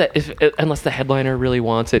 Unless the headliner really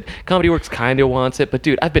wants it. Comedy Works kind of wants it, but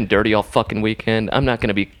dude, I've been dirty all fucking weekend. I'm not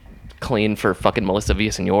gonna be clean for fucking Melissa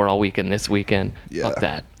Villaseñor all weekend this weekend. Yeah. Fuck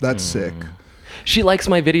that. That's sick. She likes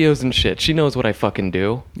my videos and shit. She knows what I fucking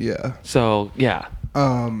do. Yeah. So, yeah.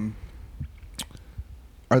 Are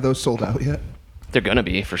those sold out yet? They're gonna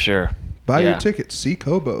be, for sure. Buy Yeah. your tickets. See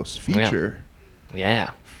Kobos feature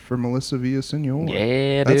Yeah. for Melissa Villaseñor.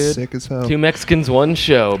 Yeah, That's dude. sick as hell. 2 Mexicans, 1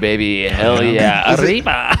 show, baby. Hell yeah.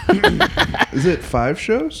 Arriba. Is it 5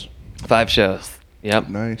 shows? 5 shows. Yep.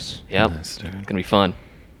 Nice. Yep. Nice, dude. It's gonna be fun.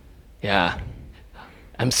 Yeah.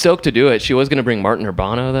 I'm stoked to do it. She was gonna bring Martin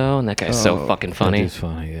Urbano though, and that guy's so Oh, fucking That funny. dude's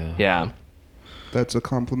funny, yeah. Yeah. That's a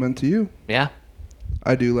compliment to you. Yeah.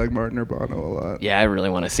 I do like Martin Urbano a lot. Yeah, I really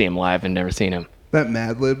want to see him live. I've never seen him. That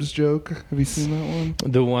Mad Libs joke. Have you seen that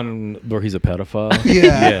one? The one where he's a pedophile?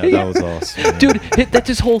 Yeah. Yeah, that was awesome. Dude, that's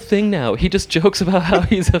his whole thing now. He just jokes about how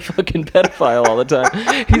he's a fucking pedophile all the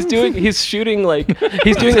time. He's doing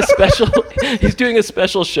a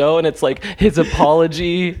special show, and it's like his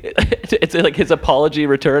apology. It's like his apology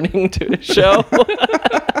returning to his show.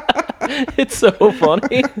 It's so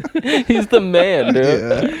funny. He's the man,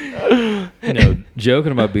 dude. Yeah.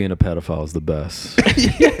 Joking about being a pedophile is the best.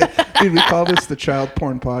 Dude, we call this the Child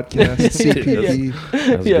Porn Podcast, CPP.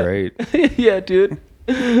 That's Yeah. great. Yeah, dude.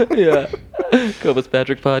 Yeah. Cobus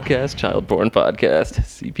Patrick Podcast, Child Porn Podcast,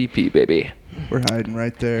 CPP, baby. We're hiding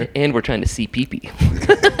right there. And we're trying to see pee-pee.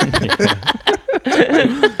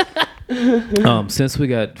 Since we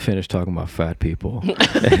got finished talking about fat people,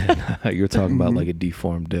 and you're talking about like a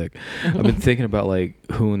deformed dick, I've been thinking about like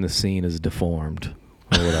who in the scene is deformed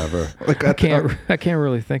or whatever. Like I can't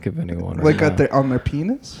really think of anyone. Right Like now. on their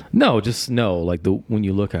penis? No, just no. Like when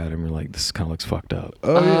you look at him, you're like, this kind of looks fucked up.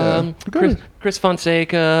 Oh, yeah. Chris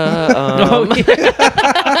Fonseca.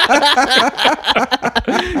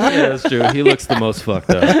 Yeah, that's true. He looks the most fucked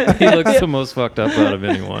up. He looks the most fucked up out of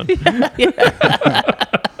anyone.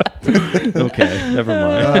 Okay, never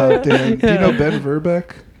mind. Oh, damn. Do you know Ben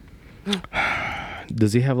Verbeek?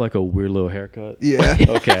 Does he have like a weird little haircut? Yeah.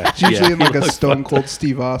 Okay. It's usually Yeah, in he like a looks Stone Cold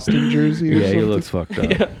Steve Austin jersey or Yeah, something. he looks fucked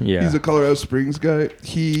up. Yeah. He's a Colorado Springs guy.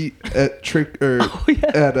 He at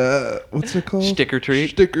at what's it called? Sticker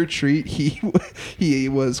Treat. Sticker Treat. He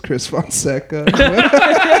was Chris Fonseca.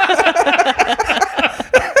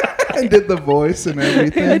 And did the voice and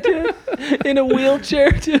everything. In a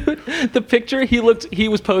wheelchair, dude. The picture, he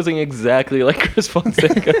was posing exactly like Chris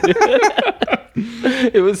Fonseca, dude.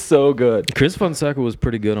 It was so good. Chris Fonseca was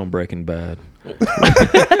pretty good on Breaking Bad.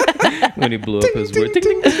 When he blew up his wig.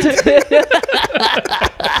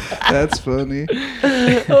 That's funny.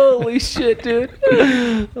 Holy shit, dude.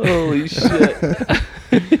 Holy shit.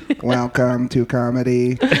 Welcome to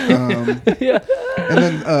comedy. Yeah. And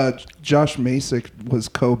then Josh Masick was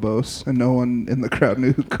Kobos, and no one in the crowd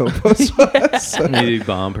knew who Kobos was. So, He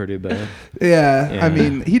bombed pretty bad. yeah, Yeah. I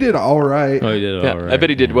mean, he did all right. Oh, he did Yeah, all right. I bet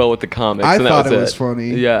he did well with the comics. I and thought that it was funny.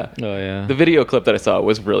 Yeah. Oh, yeah. The video clip that I saw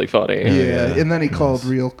was really funny. Yeah, Yeah. and then he called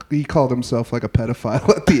himself like a pedophile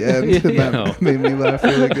at the end, and that Yeah. made me laugh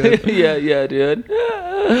really good. yeah, dude.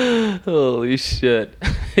 Holy shit.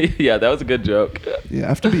 Yeah, that was a good joke. Yeah, I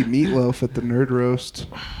have to be Meatloaf at the Nerd Roast.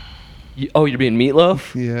 Oh, you're being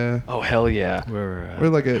Meatloaf? Yeah, Oh, hell yeah. we're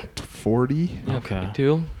like at 40. Okay.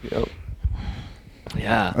 Too? Yep.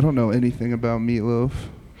 Yeah. I don't know anything about Meatloaf.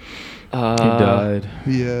 He died.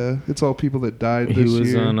 Yeah, it's all people that died He this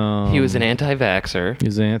was year. on. He was an anti-vaxxer. He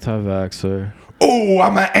was an anti-vaxxer. Oh,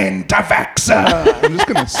 I'm an anti-vaxxer. I'm just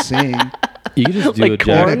gonna sing. You can just do Like a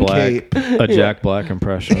Jack corn Black, cape. a Jack Black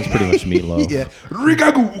impression. That's pretty much Meatloaf. Yeah,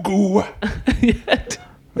 Rigagoo,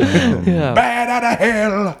 Yeah. bad out of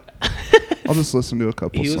hell. I'll just listen to a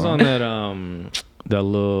couple He was songs. on that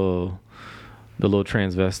little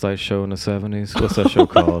transvestite show in the 70s. What's that show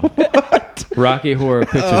called? Rocky Horror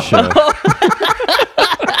Picture Show.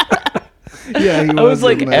 Yeah, he I was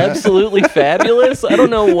like, in that. absolutely fabulous. I don't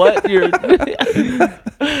know what you're.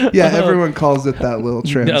 Yeah, everyone calls it that little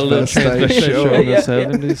That little transvestite transvestite show show. in the Yeah.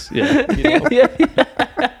 70s. Yeah. You know. Yeah.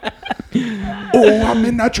 Oh, I'm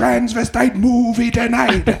in a transvestite movie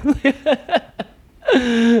tonight.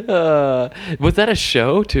 Was that a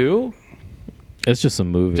show too? It's just a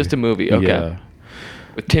movie. Just a movie. Okay. Yeah.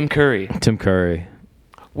 With Tim Curry. Tim Curry.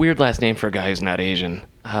 Weird last name for a guy who's not Asian.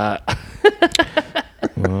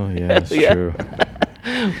 Well, yeah, it's Yeah. true.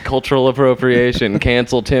 Cultural appropriation.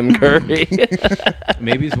 Cancel Tim Curry.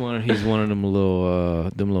 Maybe he's one of them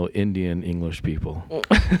little Indian English people.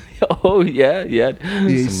 Oh yeah.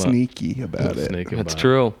 He's Some, sneaky about it. Sneaking That's about it.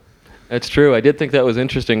 true. That's true. I did think that was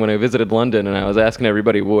interesting when I visited London and I was asking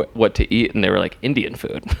everybody what to eat, and they were like, Indian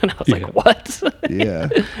food. And I was Yeah. like, what? Yeah,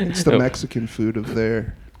 it's the Mexican food of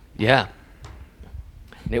there. Yeah.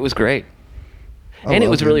 And it was great. And it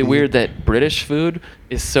love was really Indian. weird that British food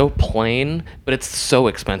is so plain, but it's so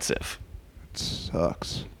expensive. It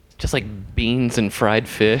sucks. Just like beans and fried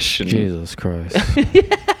fish. And Jesus Christ.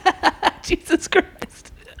 Jesus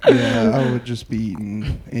Christ. Yeah, I would just be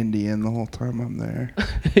eating Indian the whole time I'm there.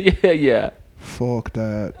 Yeah. Fuck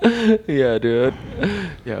that. Yeah, dude.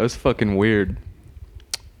 Yeah, it was fucking weird.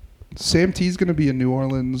 Sam T's gonna be in New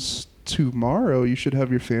Orleans tomorrow. You should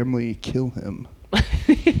have your family kill him.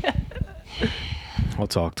 I'll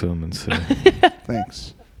talk to him and see.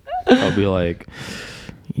 Thanks. I'll be like,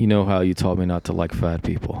 you know how you taught me not to like fat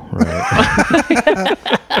people, right?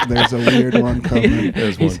 There's a weird one coming.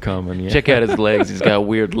 There's one coming, yeah. Check out his legs. He's got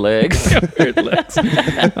weird legs. Weird legs.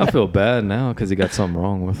 I feel bad now because he got something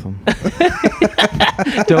wrong with him.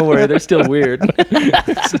 Don't worry, they're still weird.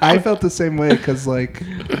 I felt the same way because, like,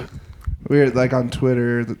 weird, like on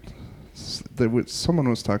Twitter, someone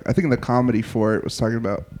was talking. I think the comedy for it was talking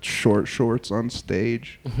about short shorts on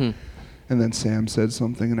stage, and then Sam said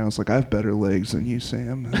something, and I was like, "I have better legs than you,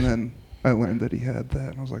 Sam." And then I learned that he had that,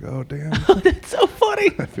 and I was like, "Oh damn, That's so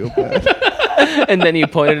funny. I feel bad." And then you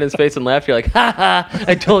pointed in his face and laughed. You're like, ha ha,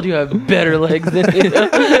 I told you I have better legs than you.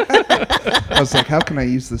 I was like, "How can I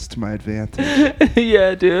use this to my advantage?"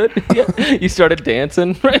 Yeah, dude. Yeah. You started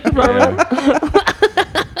dancing right in front of him.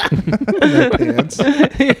 That dance,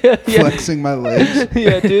 flexing my legs.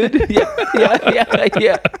 Yeah, dude.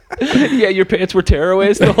 Yeah. Yeah, your pants were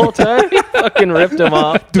tearaways the whole time. You fucking ripped them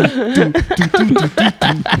off.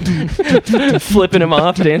 Flipping him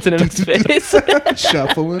off, dancing in his face.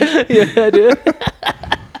 Shuffling. Yeah, dude.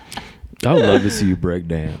 I would love to see you break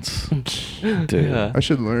dance. Dude. Yeah. I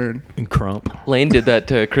should learn. And crump. Lane did that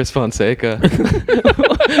to Chris Fonseca.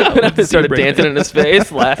 When I started dancing in his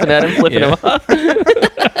face, laughing at him, flipping him off.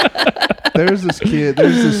 There's this kid.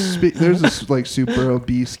 There's this like super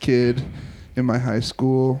obese kid in my high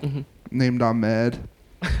school named Ahmed,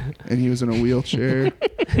 and he was in a wheelchair,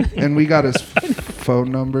 and we got his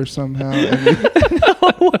phone number somehow. And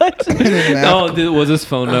What? Was his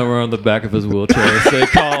phone number on the back of his wheelchair? Say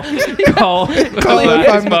call. call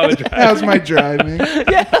if how's my driving?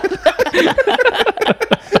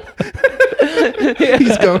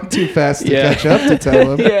 He's going too fast to catch up to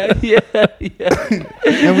tell him. Yeah.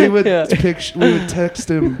 And we would text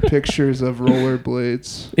him pictures of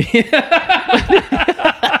rollerblades.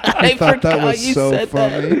 I thought that was so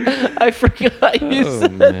funny. I forgot you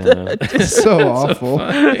said that. It's so awful.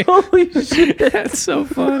 Holy shit. That's so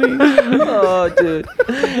funny. Oh, dude.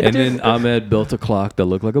 And then Ahmed built a clock that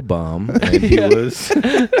looked like a bomb, and he was.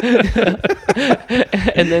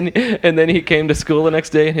 and then he came to school the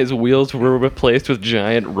next day, and his wheels were replaced with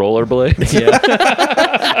giant rollerblades. Yeah,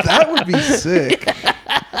 That would be sick.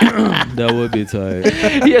 that would be tight.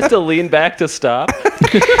 He has to lean back to stop.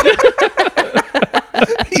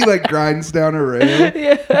 He like grinds down a rail.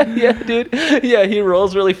 Yeah, dude. Yeah, he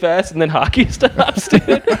rolls really fast, and then hockey stops,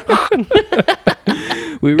 dude.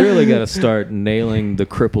 We really got to start nailing the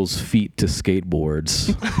cripple's feet to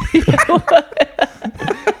skateboards.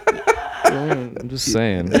 I'm just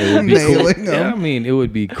saying. It would be Nailing cool. them. Yeah, I mean, it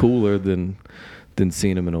would be cooler than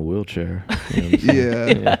seeing him in a wheelchair. You know what I'm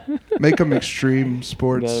saying? Yeah. Make them extreme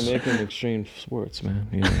sports. Gotta make them extreme sports, man.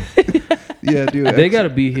 You know. Yeah, dude. They got to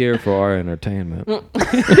be here for our entertainment.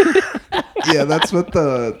 Yeah, that's what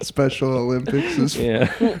the Special Olympics is Yeah.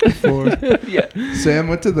 for. Yeah. Sam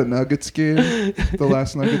went to the Nuggets game, the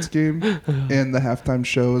last Nuggets game, and the halftime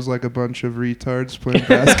show was like a bunch of retards playing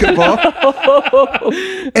basketball.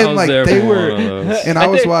 And like they were, and I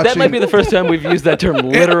was watching. That might be the first time we've used that term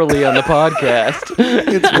literally on the podcast.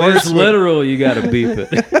 It's When worse. it's literal, you got to beep it.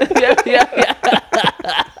 Yeah.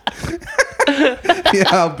 Yeah,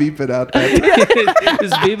 I'll beep it out that.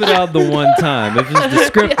 Just beep it out the one time. If it's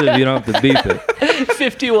descriptive, you don't have to beep it.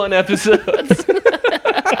 51 episodes.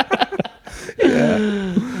 Yeah.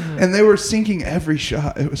 And they were sinking every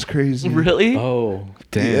shot. It was crazy. Really? Oh,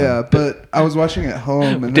 damn. Yeah, but I was watching at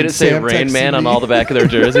home. And Did then it say Sam Rain texted Man on me. all the back of their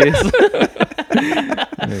jerseys?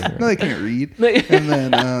 No, they can't read. And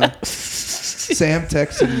then Sam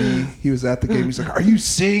texted me. He was at the game. He's like, "Are you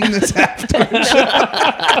seeing this halftime show?"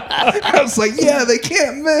 I was like, "Yeah, they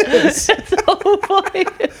can't miss." So funny.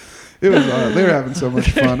 It was. They were having so much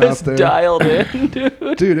fun out Just there. dialed in, dude.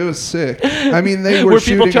 Dude, it was sick. I mean, they were Were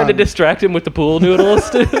people shooting trying to on- distract him with the pool noodles,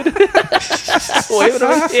 dude? Waving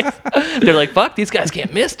them. They're like, fuck, these guys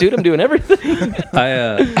can't miss, dude. I'm doing everything.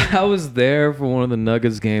 I was there for one of the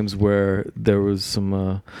Nuggets games where there was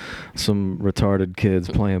some retarded kids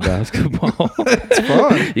playing basketball. It's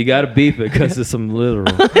fun. You got to beep it because it's some literal.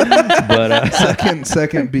 But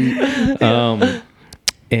Second beat.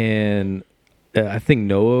 and I think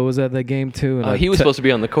Noah was at that game too. And He was supposed to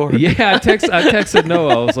be on the court. Yeah, I texted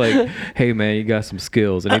Noah. I was like, "Hey man, you got some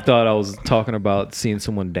skills," and he thought I was talking about seeing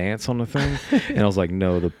someone dance on the thing, and I was like,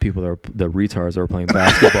 "No, the retards are playing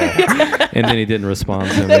basketball," and then he didn't respond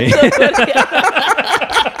to me.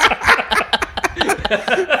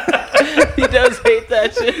 He does hate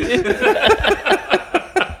that shit, dude.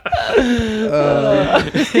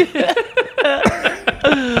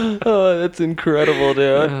 Oh, that's incredible,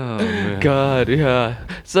 dude. Oh, man. God, yeah.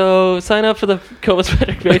 So sign up for the Cobus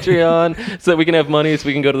Patrick Patreon so that we can have money so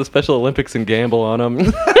we can go to the Special Olympics and gamble on them.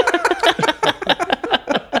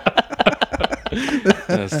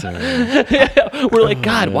 That's terrible. Yeah, we're like,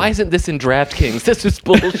 God, why isn't this in DraftKings? This is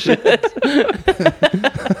bullshit.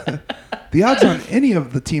 The odds on any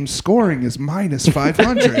of the teams scoring is minus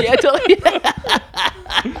 500. Yeah, totally.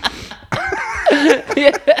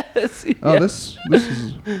 Yes. Oh, this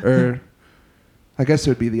is, I guess it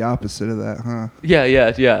would be the opposite of that, huh?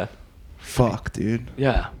 Yeah. Fuck, dude.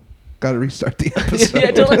 Yeah. Got to restart the episode.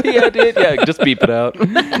 Yeah, totally. Yeah, dude. Yeah, just beep it out. Beep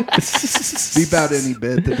out any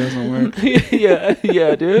bit that doesn't work.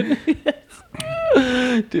 yeah, dude.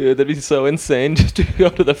 Dude, that'd be so insane just to go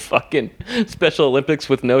to the fucking Special Olympics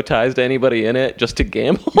with no ties to anybody in it just to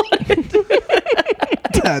gamble on it.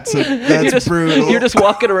 That's Just- brutal. You're just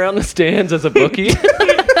walking around the stands as a bookie.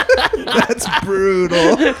 That's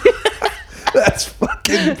brutal. That's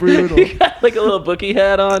fucking brutal. You got like a little bookie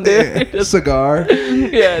hat on, dude. Just- Cigar.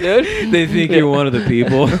 yeah, dude. They think you're one of the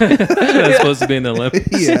people that's supposed to be in the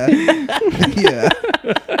Olympics. Yeah.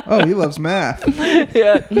 Oh, he loves math.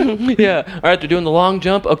 Yeah. All right, they're doing the long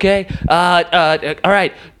jump. Okay. All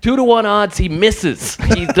right. 2-to-1 odds. He misses.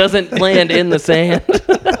 He doesn't land in the sand.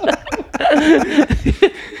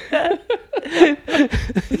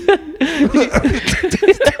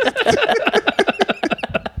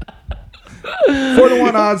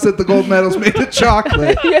 4-to-1 odds that the gold medal's made of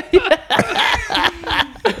chocolate.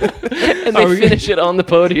 And they finish it on the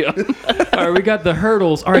podium. All right, we got the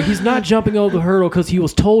hurdles. All right, he's not jumping over the hurdle because he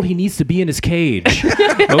was told he needs to be in his cage.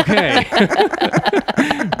 Okay.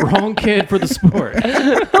 Wrong kid for the sport.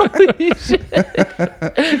 Holy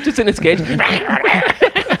shit. Just in his cage.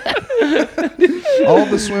 All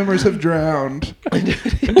the swimmers have drowned.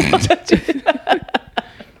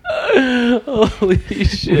 Holy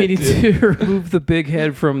shit. We need to remove the big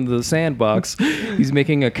head from the sandbox. He's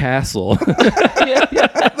making a castle.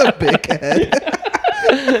 The big head.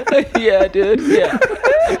 Yeah, dude. Yeah.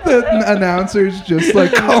 The announcers just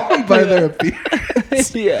like call them by their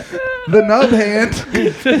appearance. Yeah. The nub hand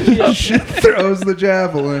throws the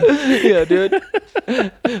javelin. Yeah, dude.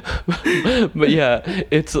 But yeah,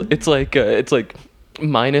 it's like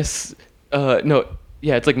minus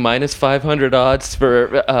it's like minus 500 odds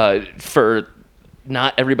for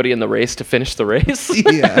not everybody in the race to finish the race.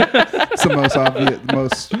 Yeah, it's the most obvious,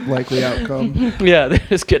 most likely outcome. Yeah, they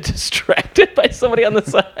just get distracted by somebody on the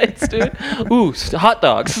sides, dude. Ooh, hot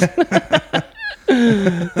dogs.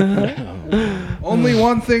 Only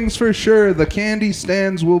one thing's for sure: the candy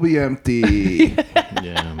stands will be empty.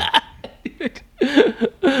 Yeah.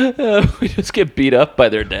 We just get beat up by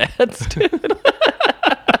their dads, dude.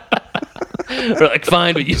 We're like,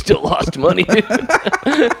 fine, but you still lost money, dude.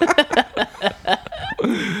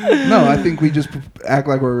 No, I think we just act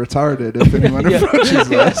like we're retarded if anyone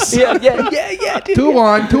approaches us. Yeah, dude.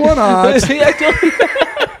 2-1 odds. Yeah, totally.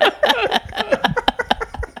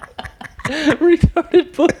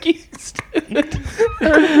 Retarded bookies, dude.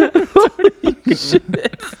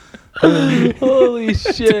 Holy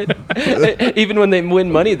shit. Even when they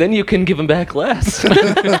win money, then you can give them back less.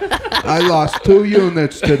 I lost 2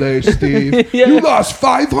 units today, Steve. Yeah. You lost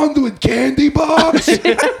 500 candy bars?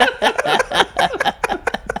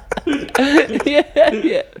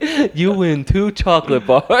 Yeah. You win 2 chocolate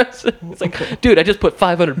bars. It's like, dude, I just put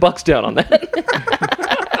 $500 down on that.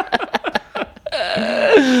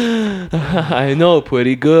 I know,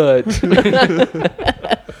 pretty good.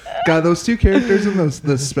 God, those 2 characters in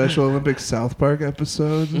the Special Olympics South Park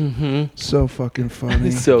episodes, so fucking funny.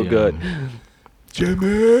 It's so good.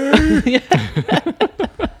 Jimmy!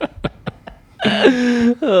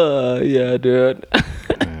 Yeah, dude.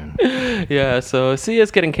 Yeah, so see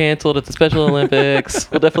us getting canceled at the Special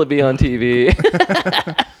Olympics. We'll definitely be on TV.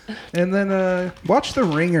 And then watch The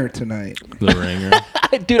Ringer tonight. The Ringer.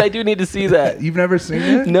 Dude, I do need to see that. You've never seen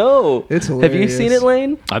it? No. It's Have you hilarious. seen it,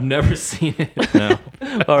 Lane? I've never seen it. No.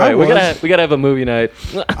 All right, we was. gotta have a movie night.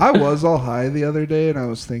 I was all high the other day, and I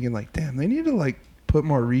was thinking, like, damn, they need to, like, put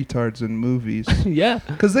more retards in movies. Yeah.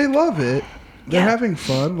 Because they love it. They're Yeah. having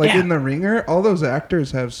fun. Like, Yeah. in The Ringer, all those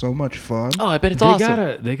actors have so much fun. Oh, I bet it's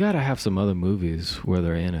awesome. They gotta have some other movies where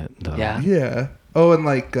they're in it. Though. Yeah. Yeah. Oh, and,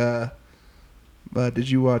 like, Did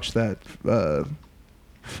you watch that?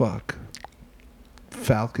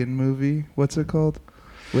 Falcon movie. What's it called?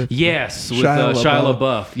 With Yes, with Shia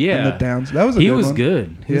LaBeouf. Yeah, and the Downs. That was a he good was one.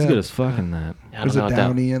 good. He was Yeah. good as fuck in that. I There's don't a know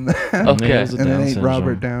Downey in that. Okay. Yeah, it was a And it Down ain't syndrome.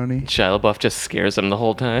 Robert Downey. Shia LaBeouf just scares him the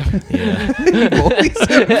whole time. Yeah. He bullies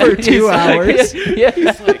him for 2 hours. Yeah,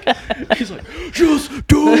 he's like, Just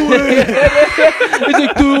do it. he's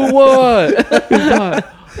like, do what?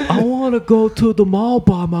 I want to go to the mall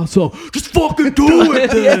by myself. Just fucking do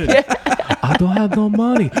it then. I don't have no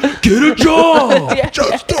money. Get a job.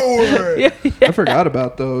 Just do it. I forgot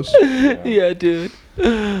about those. Yeah, dude.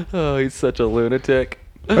 Oh, he's such a lunatic.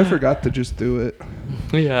 I forgot to just do it.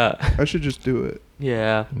 Yeah. I should just do it.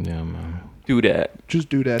 Yeah. Yeah, man. Do that. Just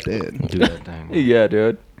do that then. Do that thing. Yeah,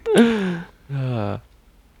 dude.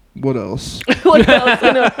 What else? What else?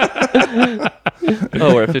 I know.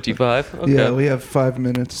 Oh, we're at 55? Okay. Yeah, we have 5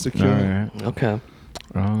 minutes to kill. All right. Okay.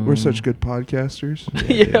 We're such good podcasters.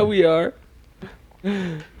 Yeah, we are.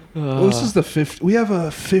 Well, this is the 50th. We have a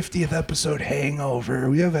 50th episode hangover.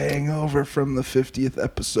 We have a hangover from the 50th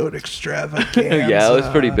episode extravaganza. Yeah, it was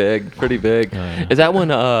pretty big. Pretty big. yeah. Is that one,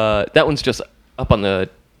 that one's just up on the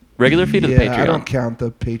regular feed or the Patreon? I don't count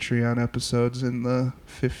the Patreon episodes in the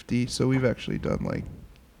 50, so we've actually done like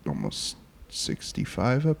almost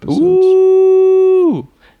 65 episodes. Ooh.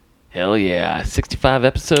 Hell yeah. 65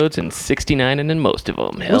 episodes and 69 and in most of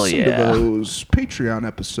them. Hell Listen yeah. to those Patreon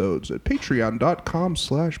episodes at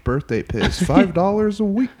patreon.com/birthdaypiss. $5 a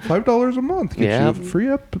week, $5 a month. Gets Yeah. you a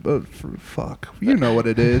free fuck. You know what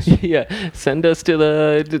it is. Yeah, send us to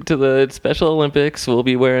the Special Olympics. We'll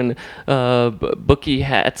be wearing bookie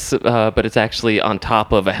hats, but it's actually on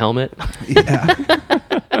top of a helmet. Yeah.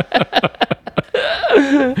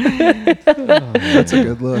 That's a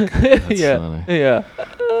good look. That's yeah, funny. yeah.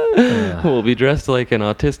 We'll be dressed like an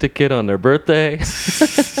autistic kid on their birthday.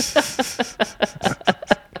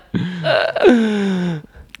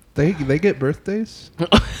 They get birthdays?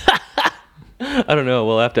 I don't know.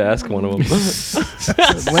 We'll have to ask one of them.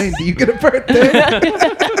 Lane, do you get a birthday?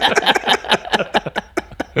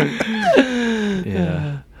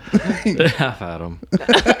 Yeah. I've had them.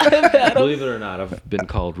 Believe it or not, I've been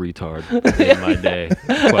called retard in my day.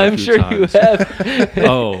 Quite a I'm few sure times. you have.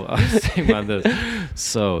 Oh, I was thinking about this.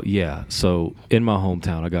 So yeah, so in my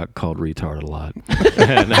hometown, I got called retard a lot,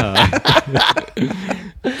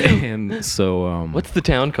 and so What's the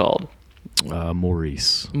town called?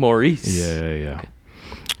 Maurice. Maurice. Yeah.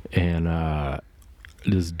 And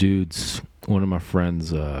this dude's one of my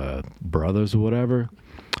friend's brothers or whatever.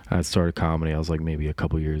 I started comedy. I was like maybe a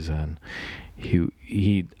couple years in.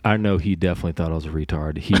 I know he definitely thought I was a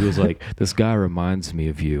retard. He was like, "This guy reminds me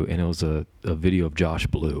of you," and it was a video of Josh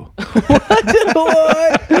Blue.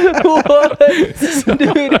 What?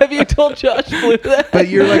 Dude, have you told Josh Blue that? But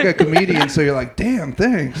you're like a comedian, so you're like, damn,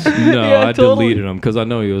 thanks. No, Yeah, I totally. deleted him because I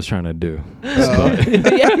know he was trying to do.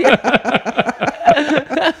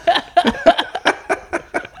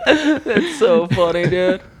 That's so funny,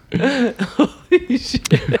 dude. Holy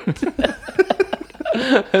shit.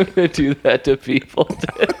 I'm gonna do that to people,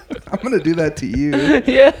 dude. I'm going to do that to you.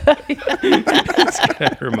 Yeah.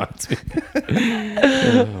 That reminds me.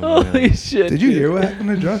 Holy shit. Did you hear what happened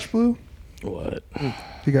to Josh Blue? What?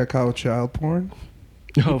 He got caught with child porn.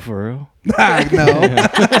 Oh, for real? I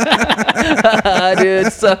know.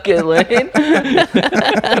 Dude, suck it, Lane.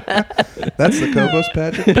 That's the Kobos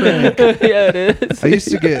Patrick prank. Yeah, it is. I used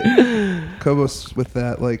to get Kobos with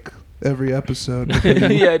that like every episode.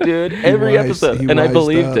 Yeah, dude. Every wised- episode. he And I wised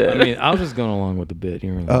believed up. it. I mean, I was just going along with the bit.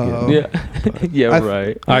 You really Oh. get me. Yeah. Yeah, I-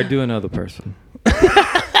 right. All right, do another person.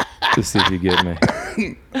 To see if you get me.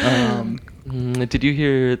 Did you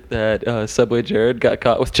hear that Subway Jared got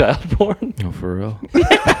caught with child porn? Oh, for real?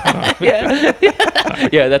 Yeah.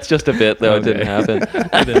 Yeah, that's just a bit, though. It Okay. didn't happen.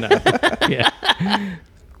 I didn't know. Yeah.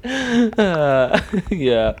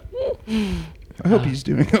 Yeah. I hope he's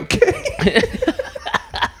doing okay.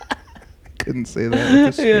 Couldn't say that.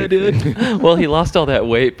 With a Yeah, straight face. dude. Well, he lost all that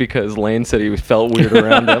weight because Lane said he felt weird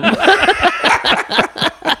around him.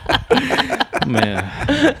 Man,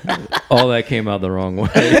 all that came out the wrong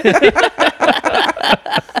way.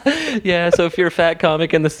 Yeah, so if you're a fat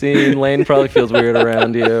comic in the scene, Lane probably feels weird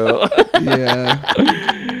around you. Yeah.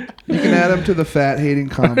 You can add him to the fat hating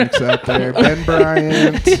comics out there. Ben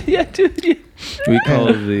Bryant. Yeah, dude. Yeah.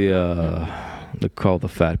 We call the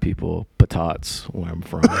fat people patates where I'm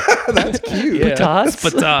from. That's cute. Yeah. Patats?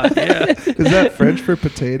 Patat, yeah. Is that French for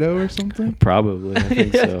potato or something? Probably, I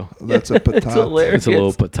think Yeah. so. That's a patat. It's hilarious. It's a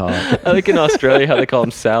little patat. I like in Australia how they call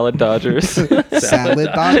them salad dodgers. Salad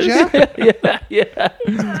dodger? Yeah.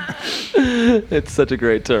 It's such a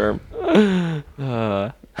great term.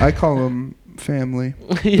 I call them family.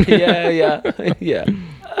 Yeah.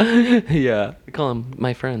 I call them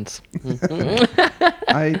my friends.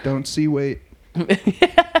 I don't see weight. Yeah,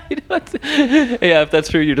 if that's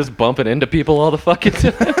true, you're just bumping into people all the fucking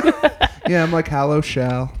time. Yeah, I'm like Hallow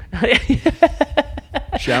Shal.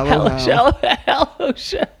 Shallow Hal.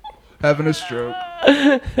 Shallow. Having a stroke.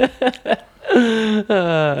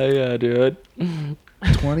 Yeah, dude.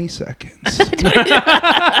 20 seconds.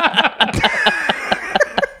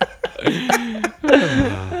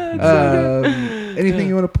 Anything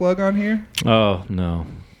you want to plug on here? Oh, no.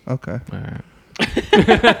 Okay. All right.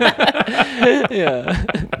 Yeah.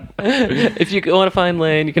 If you want to find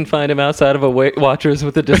Lane, you can find him outside of a Weight Watchers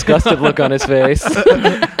with a disgusted look on his face,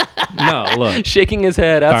 No, look. shaking his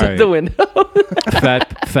head outside right. the window.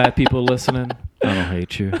 Fat people listening, I don't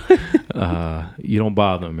hate you. You don't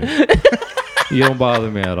bother me. You don't bother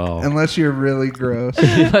me at all. Unless you're really gross.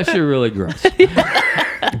 Unless you're really gross.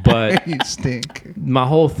 But You stink. my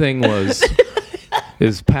whole thing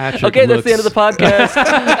is Patrick. Okay, that's the end of the podcast.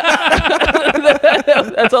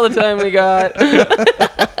 That's all the time we got.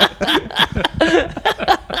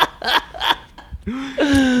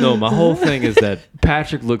 No, my whole thing is that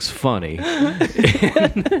Patrick looks funny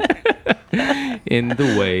in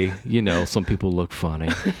the way, some people look funny.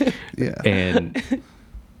 Yeah. And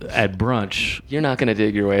at brunch, You're not gonna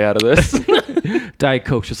dig your way out of this. Diet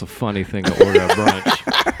Coke's just a funny thing to order at brunch.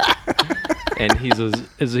 And he's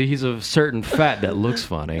a certain fat that looks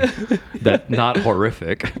funny, that not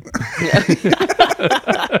horrific.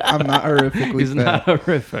 I'm not horrifically He's fat. not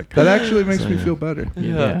horrific. That actually makes me feel better.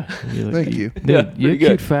 Yeah. Thank you. Dude, Yeah, you're a pretty good.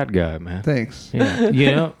 cute fat guy, man. Thanks.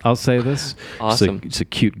 Yeah. I'll say this. Awesome. It's a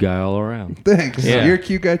cute guy all around. Thanks. Yeah. You're a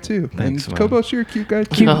cute guy too. Thanks, and man. Kobos, you're a cute guy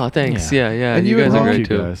too. Oh, thanks. Yeah. Yeah. And You you guys and are Ron? great Cute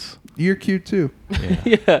too. guys. You're cute too. Yeah.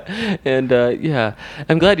 Yeah, and yeah,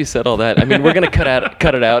 I'm glad you said all that. I mean, we're gonna cut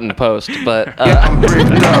it out in post, but I'm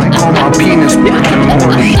bricked up, call my penis Rick and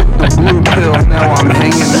Morty. The blue pill, now I'm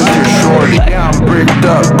hanging with your shorty. Yeah, I'm bricked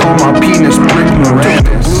up, call my penis Rick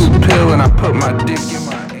Moranis. Blue pill and I put my dick in